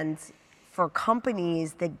 And for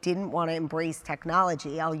companies that didn't want to embrace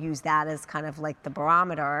technology, I'll use that as kind of like the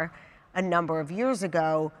barometer, a number of years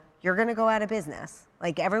ago, you're going to go out of business.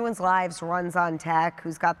 Like everyone's lives runs on tech,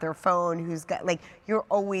 who's got their phone, who's got, like, you're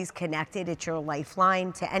always connected. It's your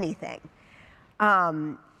lifeline to anything.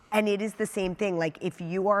 And it is the same thing. Like if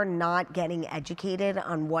you are not getting educated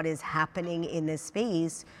on what is happening in this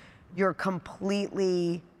space, you're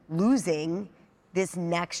completely losing this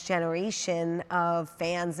next generation of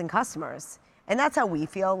fans and customers. And that's how we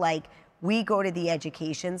feel. Like we go to the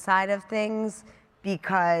education side of things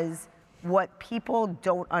because what people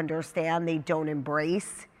don't understand, they don't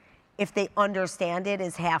embrace. If they understand it,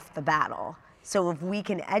 is half the battle. So if we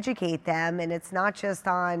can educate them, and it's not just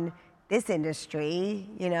on this industry,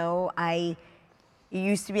 you know, it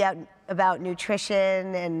used to be about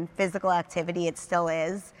nutrition and physical activity, it still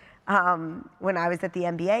is, when I was at the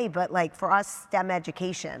NBA, but like for us, STEM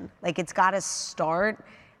education, like it's gotta start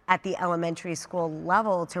at the elementary school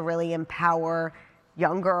level to really empower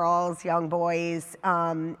young girls, young boys,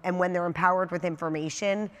 and when they're empowered with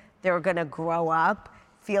information, they're gonna grow up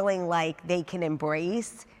feeling like they can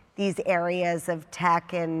embrace these areas of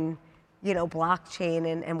tech and, you know,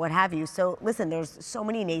 blockchain and what have you. So listen, there's so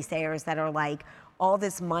many naysayers that are like, all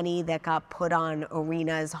this money that got put on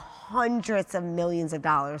arenas, hundreds of millions of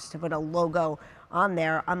dollars to put a logo on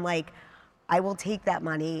there. I'm like, I will take that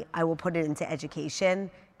money, I will put it into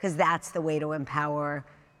education, because that's the way to empower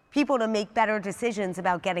people to make better decisions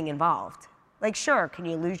about getting involved. Like, sure, can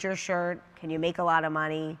you lose your shirt? Can you make a lot of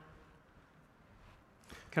money?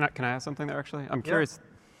 Can I ask something there, actually? I'm curious,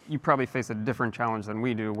 you probably face a different challenge than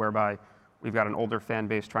we do, whereby we've got an older fan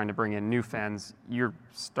base trying to bring in new fans. You're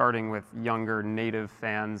starting with younger native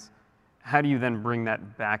fans. How do you then bring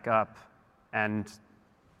that back up? And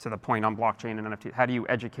to the point on blockchain and NFT, how do you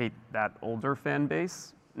educate that older fan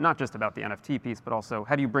base? Not just about the NFT piece, but also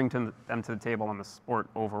how do you bring them to the table on the sport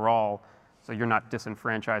overall, so you're not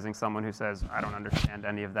disenfranchising someone who says, I don't understand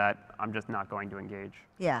any of that, I'm just not going to engage?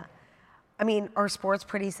 Yeah. I mean, our sport's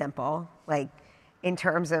pretty simple. Like, in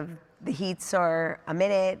terms of the heats are a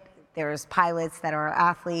minute, there's pilots that are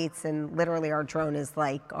athletes, and literally our drone is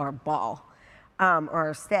like our ball or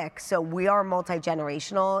our stick. So we are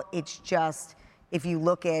multi-generational. It's just, if you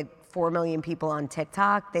look at 4 million people on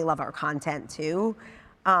TikTok, they love our content too.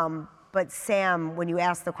 But Sam, when you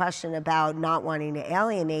asked the question about not wanting to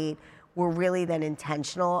alienate, we're really then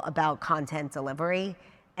intentional about content delivery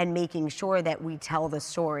and making sure that we tell the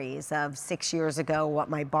stories of 6 years ago, what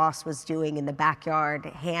my boss was doing in the backyard,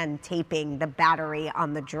 hand taping the battery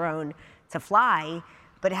on the drone to fly,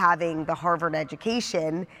 but having the Harvard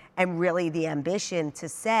education and really the ambition to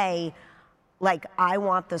say, like, I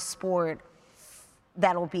want the sport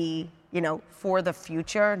that'll be, you know, for the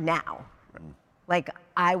future now. Like,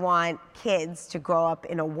 I want kids to grow up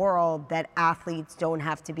in a world that athletes don't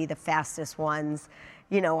have to be the fastest ones,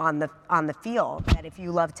 you know, on the field. That if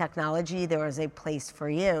you love technology, there is a place for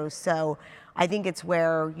you. So I think it's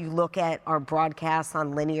where you look at our broadcasts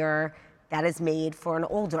on linear, that is made for an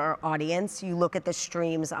older audience. You look at the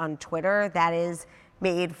streams on Twitter, that is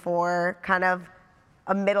made for kind of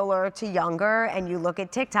a middler to younger. And you look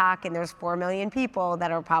at TikTok, and there's 4 million people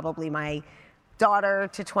that are probably my daughter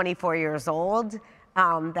to 24 years old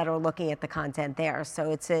that are looking at the content there.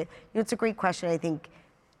 So it's a great question. I think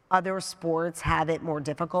other sports have it more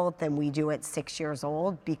difficult than we do at 6 years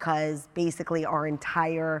old, because basically our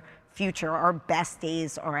entire future, our best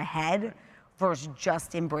days are ahead, versus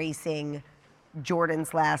just embracing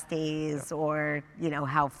Jordan's last days, or, you know,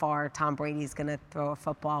 how far Tom Brady's going to throw a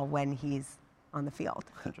football when he's on the field.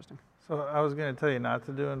 Interesting. So I was going to tell you not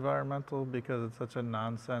to do environmental because it's such a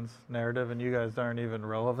nonsense narrative and you guys aren't even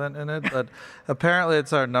relevant in it. But apparently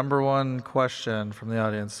it's our number one question from the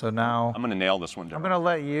audience. So now I'm going to nail this one, Daryl. I'm going to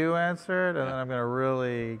let you answer it, and then I'm going to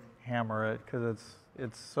really hammer it because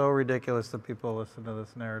it's so ridiculous that people listen to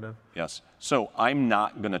this narrative. Yes. So I'm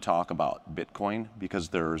not going to talk about Bitcoin because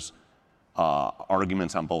there's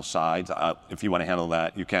arguments on both sides. If you want to handle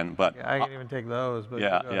that, you can. But I can even take those. But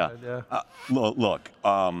yeah, go ahead, look,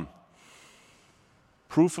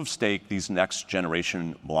 proof of stake, these next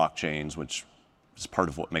generation blockchains, which is part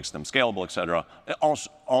of what makes them scalable, et cetera, it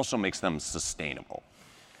also makes them sustainable.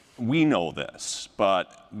 We know this,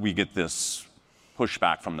 but we get this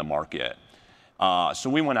pushback from the market. So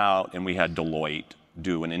we went out and we had Deloitte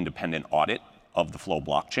do an independent audit of the Flow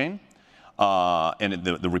blockchain. And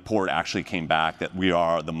the report actually came back that we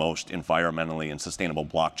are the most environmentally and sustainable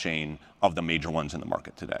blockchain of the major ones in the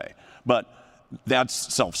market today. But that's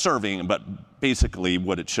self-serving, but basically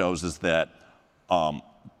what it shows is that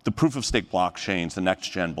the proof of stake blockchains, the next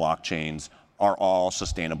gen blockchains, are all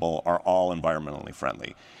sustainable, are all environmentally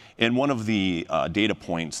friendly. And one of the data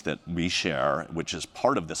points that we share, which is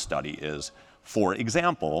part of this study, is, for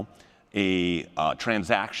example, a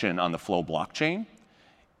transaction on the Flow blockchain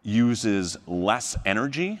uses less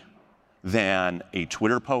energy than a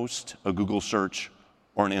Twitter post, a Google search,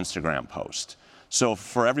 or an Instagram post. So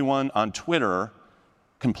for everyone on Twitter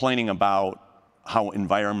complaining about how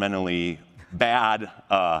environmentally bad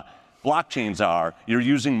blockchains are, you're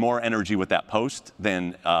using more energy with that post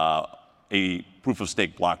than a proof of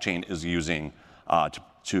stake blockchain is using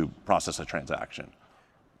to process a transaction.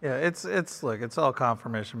 Yeah, it's all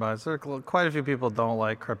confirmation bias. There are quite a few people don't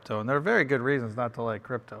like crypto, and there are very good reasons not to like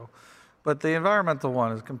crypto. But the environmental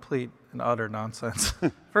one is complete and utter nonsense.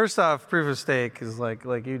 First off, proof of stake is like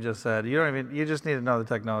you just said. You just need to know the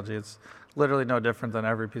technology. It's literally no different than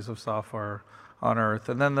every piece of software on Earth.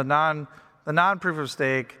 And then the non proof of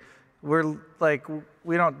stake, we're like,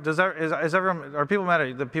 we don't. Is everyone? Are people mad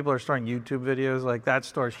at that people are storing YouTube videos? Like that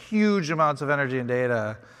stores huge amounts of energy and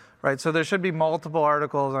data, right? So there should be multiple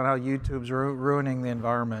articles on how YouTube's ruining the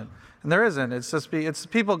environment, and there isn't. It's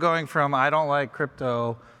people going from I don't like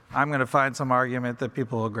crypto, I'm going to find some argument that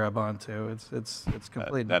people will grab onto. It's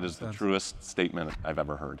complete nonsense. That is the truest statement I've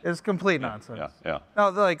ever heard. It's complete nonsense. Yeah. No,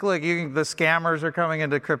 like, look, the scammers are coming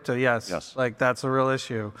into crypto. Yes. Like, that's a real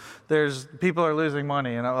issue. People are losing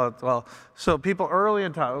money. And, so people early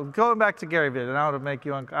in time, going back to Gary Vee, and I would make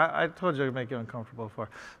you, I told you I would make you uncomfortable before.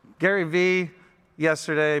 Gary Vee,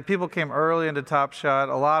 yesterday, people came early into Top Shot.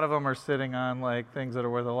 A lot of them are sitting on, like, things that are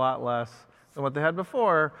worth a lot less than what they had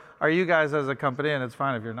before. Are you guys as a company, and it's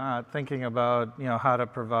fine if you're not, thinking about how to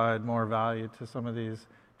provide more value to some of these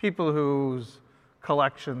people whose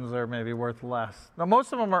collections are maybe worth less? Now,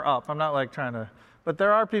 most of them are up. I'm not like trying to, but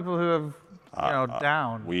there are people who have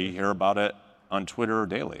down. We hear about it on Twitter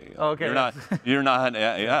daily. Okay. You're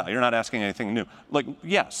not asking anything new. Like,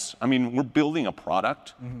 yes, I mean, we're building a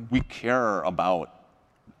product. Mm-hmm. We care about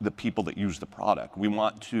the people that use the product. We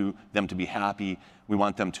want them to be happy. We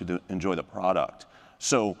want them to enjoy the product.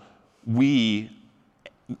 So we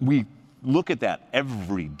look at that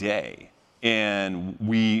every day, and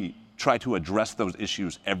we try to address those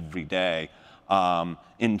issues every day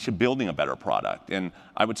into building a better product. And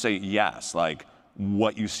I would say yes, like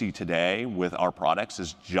what you see today with our products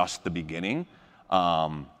is just the beginning.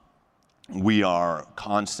 We are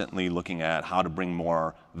constantly looking at how to bring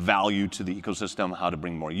more value to the ecosystem, how to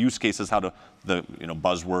bring more use cases, the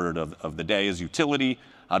buzzword of the day is utility,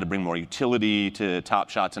 how to bring more utility to Top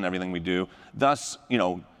Shots and everything we do. Thus,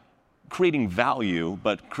 creating value,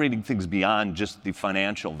 but creating things beyond just the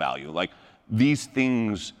financial value. Like these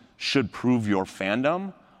things should prove your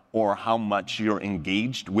fandom or how much you're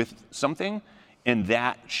engaged with something, and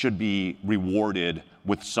that should be rewarded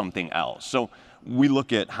with something else. So we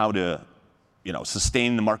look at how to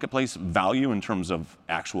sustain the marketplace value in terms of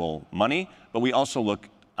actual money, but we also look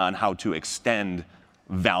on how to extend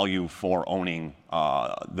value for owning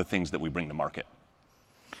the things that we bring to market.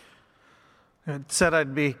 I said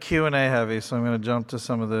I'd be Q&A heavy, so I'm going to jump to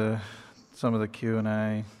some of the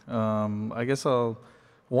Q&A. I guess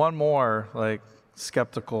one more like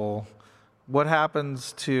skeptical. What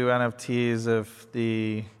happens to NFTs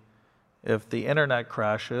if the internet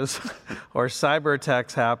crashes or cyber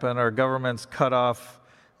attacks happen or governments cut off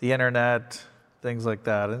the internet, things like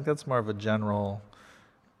that? I think that's more of a general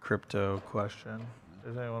crypto question.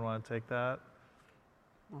 Does anyone want to take that?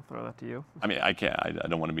 I'll throw that to you. I mean, I can't. I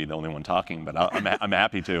don't want to be the only one talking, but I'm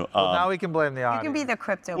happy to. Well, now we can blame the audience. You can be the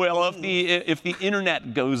crypto. Well, if the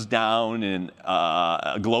internet goes down and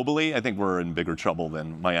globally, I think we're in bigger trouble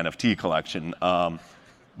than my NFT collection.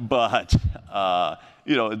 but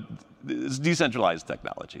it's decentralized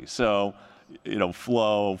technology. So,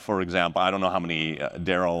 Flow, for example, I don't know how many,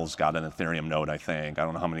 Daryl's got an Ethereum node, I think. I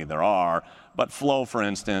don't know how many there are. But Flow, for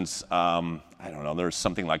instance, I don't know, there's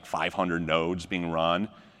something like 500 nodes being run,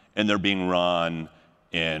 and they're being run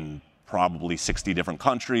in probably 60 different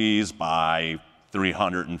countries by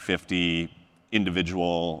 350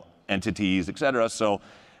 individual entities, et cetera. So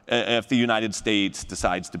if the United States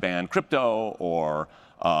decides to ban crypto or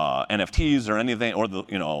NFTs or anything, or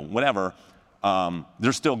whatever,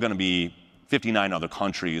 there's still going to be 59 other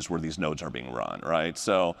countries where these nodes are being run, right?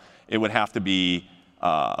 So it would have to be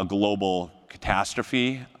a global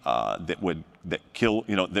catastrophe that would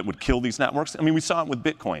kill these networks. I mean, we saw it with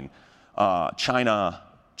Bitcoin.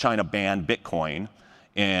 China banned Bitcoin,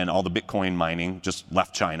 and all the Bitcoin mining just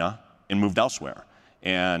left China and moved elsewhere.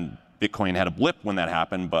 And Bitcoin had a blip when that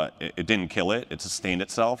happened, but it didn't kill it. It sustained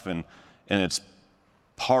itself, and it's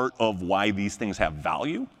part of why these things have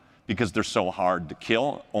value, because they're so hard to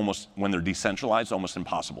kill. Almost when they're decentralized, almost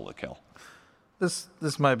impossible to kill.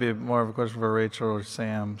 This might be more of a question for Rachel or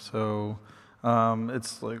Sam. So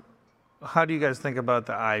it's like, how do you guys think about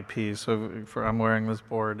the IP? So I'm wearing this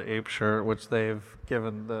Bored Ape shirt, which they've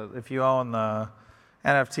given if you own the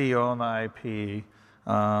NFT, you own the IP.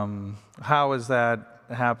 How is that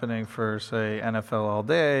happening for, say, NFL All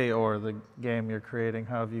Day or the game you're creating?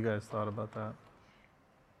 How have you guys thought about that?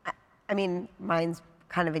 I mean, mine's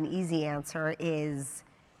kind of an easy answer is,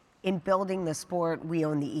 in building the sport, we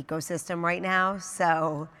own the ecosystem right now.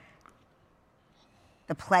 So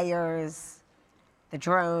the players, the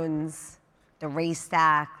drones, the race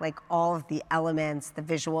stack, like all of the elements, the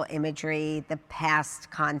visual imagery, the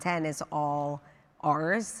past content is all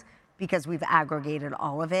ours because we've aggregated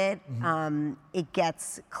all of it. Mm-hmm. It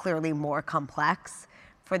gets clearly more complex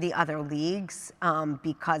for the other leagues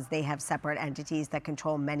because they have separate entities that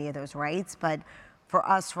control many of those rights. But for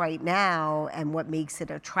us right now, and what makes it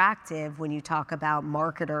attractive when you talk about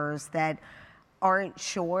marketers that aren't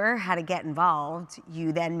sure how to get involved,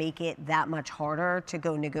 you then make it that much harder to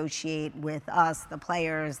go negotiate with us, the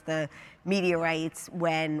players, the media rights,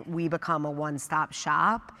 when we become a one-stop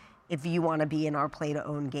shop. If you want to be in our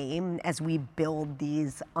play-to-own game, as we build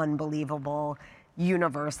these unbelievable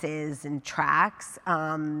universes and tracks,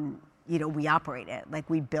 we operate it. Like,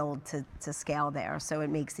 we build to scale there, so it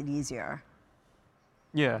makes it easier.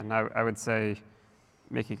 Yeah, and I would say,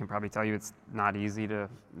 Mickey can probably tell you it's not easy to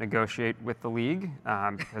negotiate with the league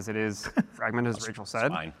because it is fragmented, as Rachel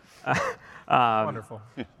said. Wonderful.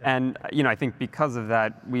 And I think because of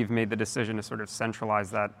that, we've made the decision to sort of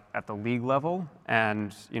centralize that at the league level.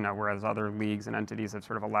 And whereas other leagues and entities have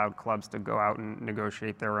sort of allowed clubs to go out and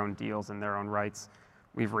negotiate their own deals and their own rights,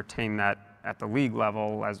 we've retained that at the league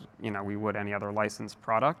level as we would any other licensed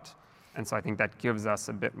product. And so I think that gives us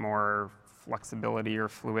a bit more flexibility or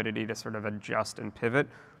fluidity to sort of adjust and pivot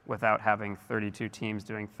without having 32 teams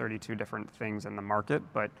doing 32 different things in the market.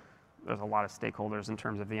 But there's a lot of stakeholders in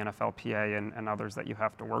terms of the NFLPA and others that you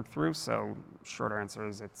have to work through. So short answer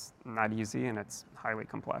is it's not easy and it's highly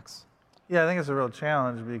complex. Yeah, I think it's a real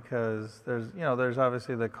challenge because there's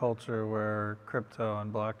obviously the culture where crypto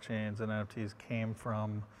and blockchains and NFTs came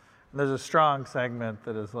from. And there's a strong segment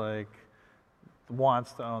that is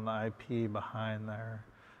wants to own the IP behind there.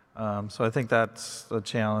 So I think that's the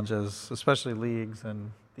challenge, especially leagues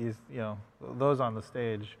and these, those on the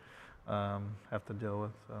stage have to deal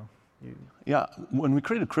with. So. Yeah, when we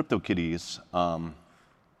created CryptoKitties,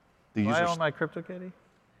 the users. Do I own my CryptoKitty?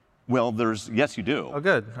 Well, yes, you do. Oh,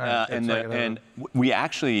 good. All right. And we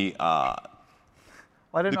actually. Well,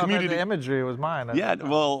 I didn't know that the imagery was mine. Yeah,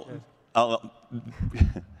 well,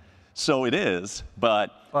 so it is,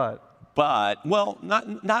 but well,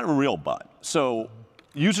 not a real but. So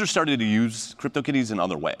users started to use CryptoKitties in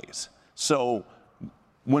other ways. So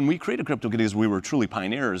when we created CryptoKitties, we were truly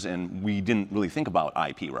pioneers, and we didn't really think about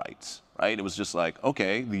IP rights, right? It was just like,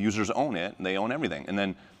 okay, the users own it, and they own everything. And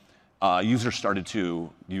then users started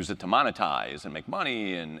to use it to monetize and make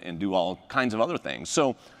money and do all kinds of other things.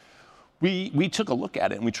 So we took a look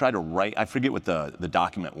at it, and we tried to write, I forget what the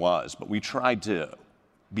document was, but we tried to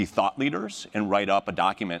be thought leaders and write up a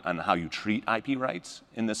document on how you treat IP rights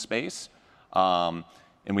in this space.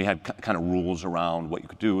 And we had kind of rules around what you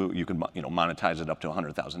could do. You could monetize it up to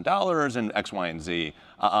 $100,000 and X, Y, and Z.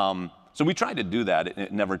 So we tried to do that.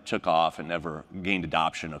 It never took off and never gained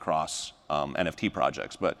adoption across NFT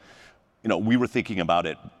projects. But we were thinking about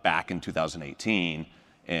it back in 2018,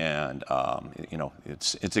 and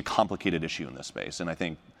it's a complicated issue in this space. And I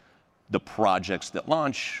think the projects that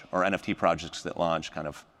launch, or NFT projects that launch, kind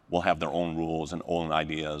of will have their own rules and own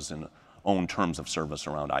ideas and own terms of service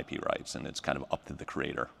around IP rights, and it's kind of up to the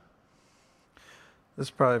creator. This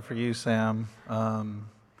is probably for you, Sam.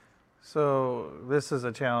 So this is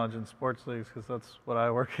a challenge in sports leagues because that's what I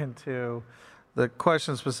work into. The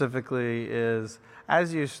question specifically is,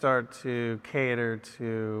 as you start to cater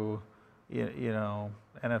to, you know,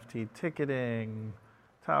 NFT ticketing,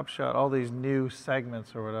 Top Shot, all these new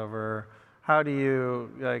segments or whatever, how do you,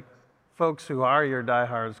 like, folks who are your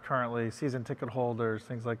diehards currently, season ticket holders,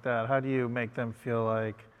 things like that, how do you make them feel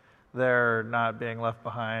like they're not being left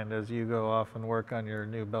behind as you go off and work on your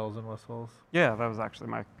new bells and whistles? Yeah, that was actually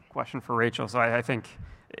my question for Rachel. So I think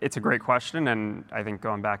it's a great question, and I think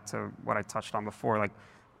going back to what I touched on before, like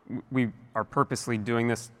we are purposely doing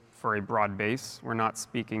this for a broad base. We're not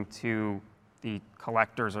speaking to the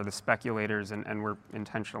collectors or the speculators, and we're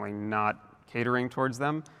intentionally not catering towards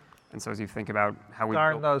them. And so as you think about how we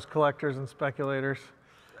Aren't those collectors and speculators?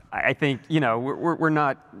 I think, you know, we're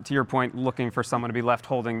not, to your point, looking for someone to be left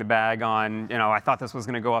holding the bag on, you know, I thought this was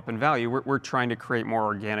going to go up in value. We're trying to create more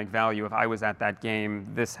organic value. If I was at that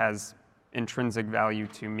game, this has intrinsic value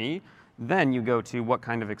to me. Then you go to what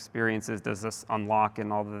kind of experiences does this unlock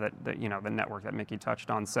and all the you know, the network that Mickey touched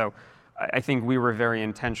on. So I think we were very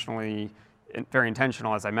intentional,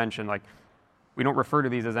 as I mentioned. Like, we don't refer to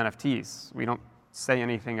these as NFTs. We don't say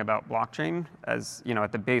anything about blockchain. As you know,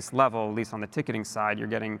 at the base level, at least on the ticketing side, you're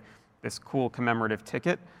getting this cool commemorative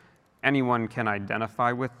ticket. Anyone can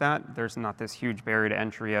identify with that. There's not this huge barrier to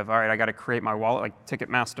entry of, all right, I got to create my wallet. Like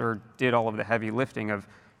Ticketmaster did all of the heavy lifting of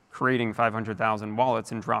creating 500,000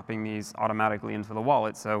 wallets and dropping these automatically into the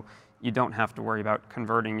wallet. So you don't have to worry about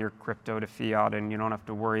converting your crypto to fiat, and you don't have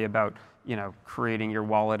to worry about, you know, creating your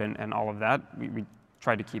wallet and all of that. We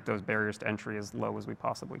tried to keep those barriers to entry as low as we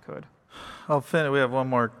possibly could. We have one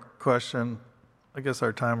more question. I guess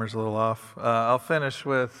our timer's a little off. I'll finish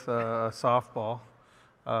with softball,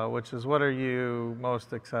 which is, what are you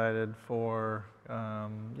most excited for,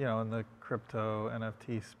 you know, in the crypto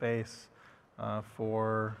NFT space,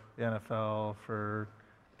 for the NFL, for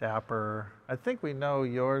Dapper? I think we know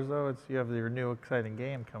yours, though. You have your new exciting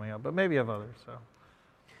game coming up, but maybe you have others. So,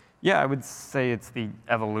 yeah, I would say it's the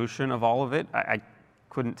evolution of all of it. I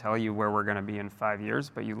couldn't tell you where we're going to be in 5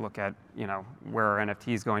 years, but you look at, you know, where our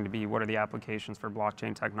NFT is going to be, what are the applications for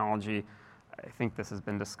blockchain technology. I think this has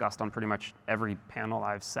been discussed on pretty much every panel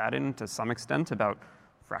I've sat in to some extent about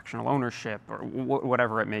fractional ownership or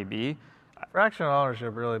whatever it may be. Fractional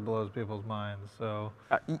ownership really blows people's minds. So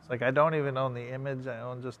it's like, I don't even own the image. I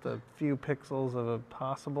own just a few pixels of a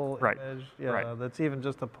possible image. Yeah, that's even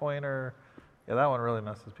just a pointer. Yeah, that one really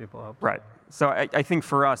messes people up. Right. So I think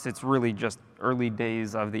for us, it's really just early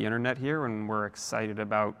days of the internet here, and we're excited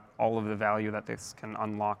about all of the value that this can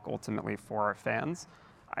unlock ultimately for our fans.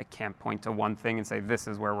 I can't point to one thing and say this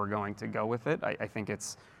is where we're going to go with it. I think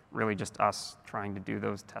it's really just us trying to do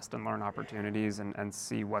those test and learn opportunities and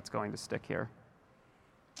see what's going to stick here.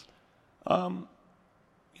 You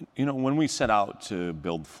know, when we set out to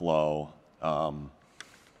build Flow,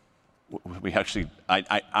 we actually,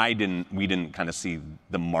 we didn't kind of see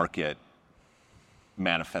the market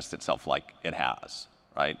manifest itself like it has,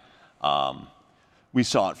 right? We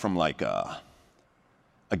saw it from like a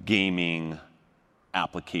gaming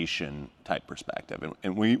application type perspective.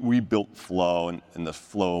 And we built Flow and the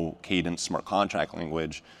Flow Cadence smart contract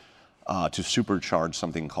language to supercharge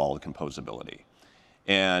something called composability.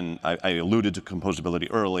 And I alluded to composability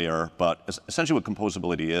earlier, but essentially what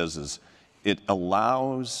composability is it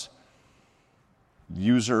allows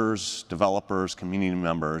users, developers, community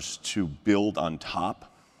members to build on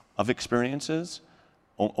top of experiences,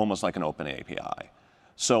 almost like an open API.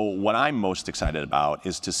 So what I'm most excited about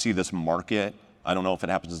is to see this market, I don't know if it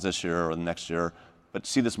happens this year or the next year, but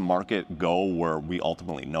see this market go where we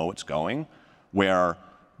ultimately know it's going, where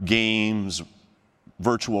games,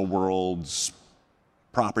 virtual worlds,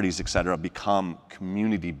 properties, et cetera, become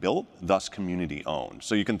community built, thus community owned.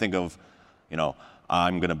 So you can think of, you know,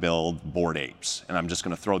 I'm going to build Bored Apes, and I'm just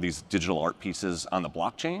going to throw these digital art pieces on the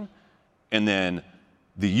blockchain, and then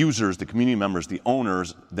the users, the community members, the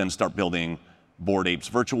owners, then start building Bored Apes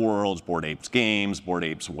virtual worlds, Bored Apes games, Bored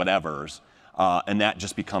Apes whatevers, and that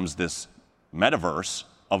just becomes this metaverse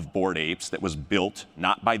of Bored Apes that was built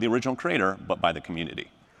not by the original creator, but by the community.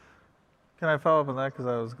 Can I follow up on that? Because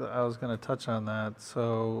I was going to touch on that.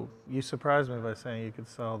 So you surprised me by saying you could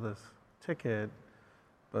sell this ticket,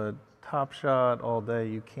 but Top Shot all day,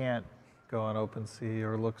 you can't go on OpenSea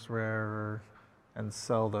or LooksRare and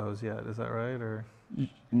sell those yet. Is that right? Or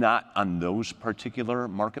not on those particular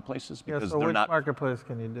marketplaces because so they're which not. Marketplace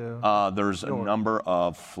can you do? There's a number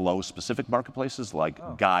of Flow-specific marketplaces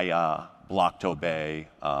like Gaia, Blocktobe,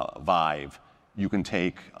 Vive, you can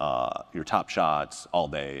take your top shots all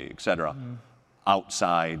day, et cetera,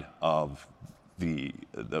 outside of the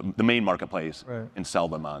main marketplace Right. and sell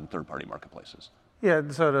them on third-party marketplaces. Yeah,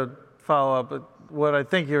 so to follow up, what I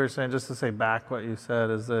think you were saying, just to say back what you said,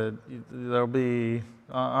 is that there'll be,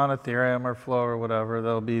 on Ethereum or Flow or whatever,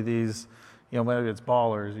 there'll be these, maybe it's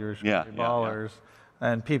ballers, ballers,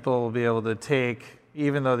 and people will be able to take,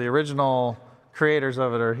 even though the original creators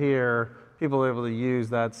of it are here, people will be able to use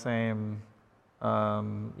that same,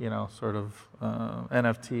 sort of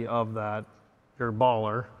NFT of that, your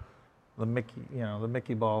baller, the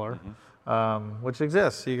Mickey baller, which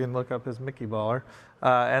exists. You can look up his Mickey baller,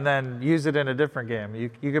 and then use it in a different game.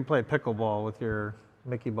 You could play pickleball with your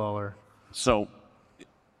Mickey baller. So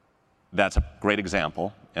that's a great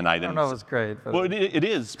example, and I don't know if it's great. But well, it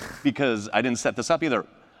is, because I didn't set this up either.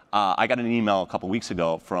 I got an email a couple weeks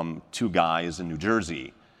ago from 2 guys in New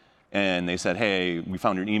Jersey, and they said, hey, we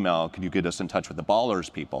found your email. Could you get us in touch with the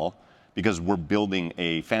Ballers people? Because we're building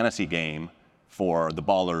a fantasy game for the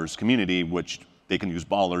Ballers community, which they can use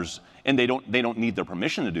Ballers, and they don't need their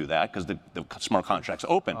permission to do that because the smart contract's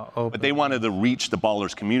open. But they wanted to reach the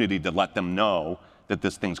Ballers community to let them know that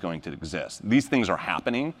this thing's going to exist. These things are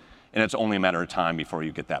happening, and it's only a matter of time before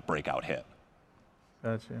you get that breakout hit.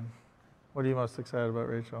 Gotcha. What are you most excited about,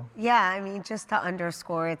 Rachel? Yeah, I mean, just to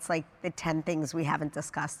underscore, it's like the 10 things we haven't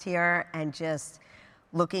discussed here, and just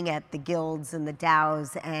looking at the guilds and the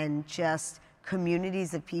DAOs and just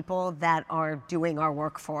communities of people that are doing our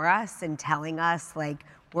work for us and telling us, like,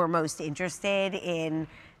 we're most interested in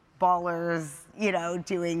Ballers,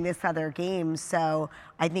 doing this other game. So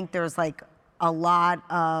I think there's like a lot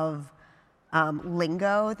of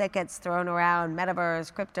lingo that gets thrown around,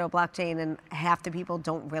 metaverse, crypto, blockchain, and half the people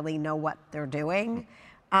don't really know what they're doing.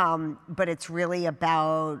 But it's really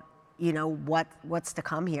about, what's to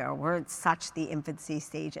come here. We're at such the infancy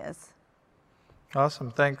stages.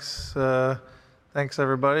 Awesome. Thanks. Thanks,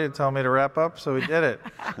 everybody. Telling me to wrap up, so we did it.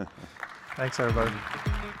 Thanks, everybody.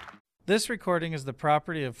 This recording is the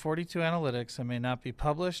property of 42 Analytics and may not be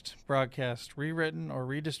published, broadcast, rewritten, or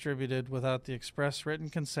redistributed without the express written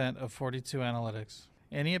consent of 42 Analytics.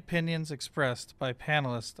 Any opinions expressed by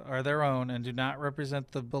panelists are their own and do not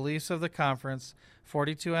represent the beliefs of the conference,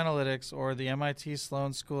 42 Analytics, or the MIT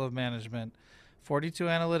Sloan School of Management. 42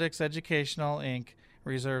 Analytics Educational, Inc.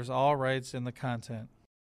 reserves all rights in the content.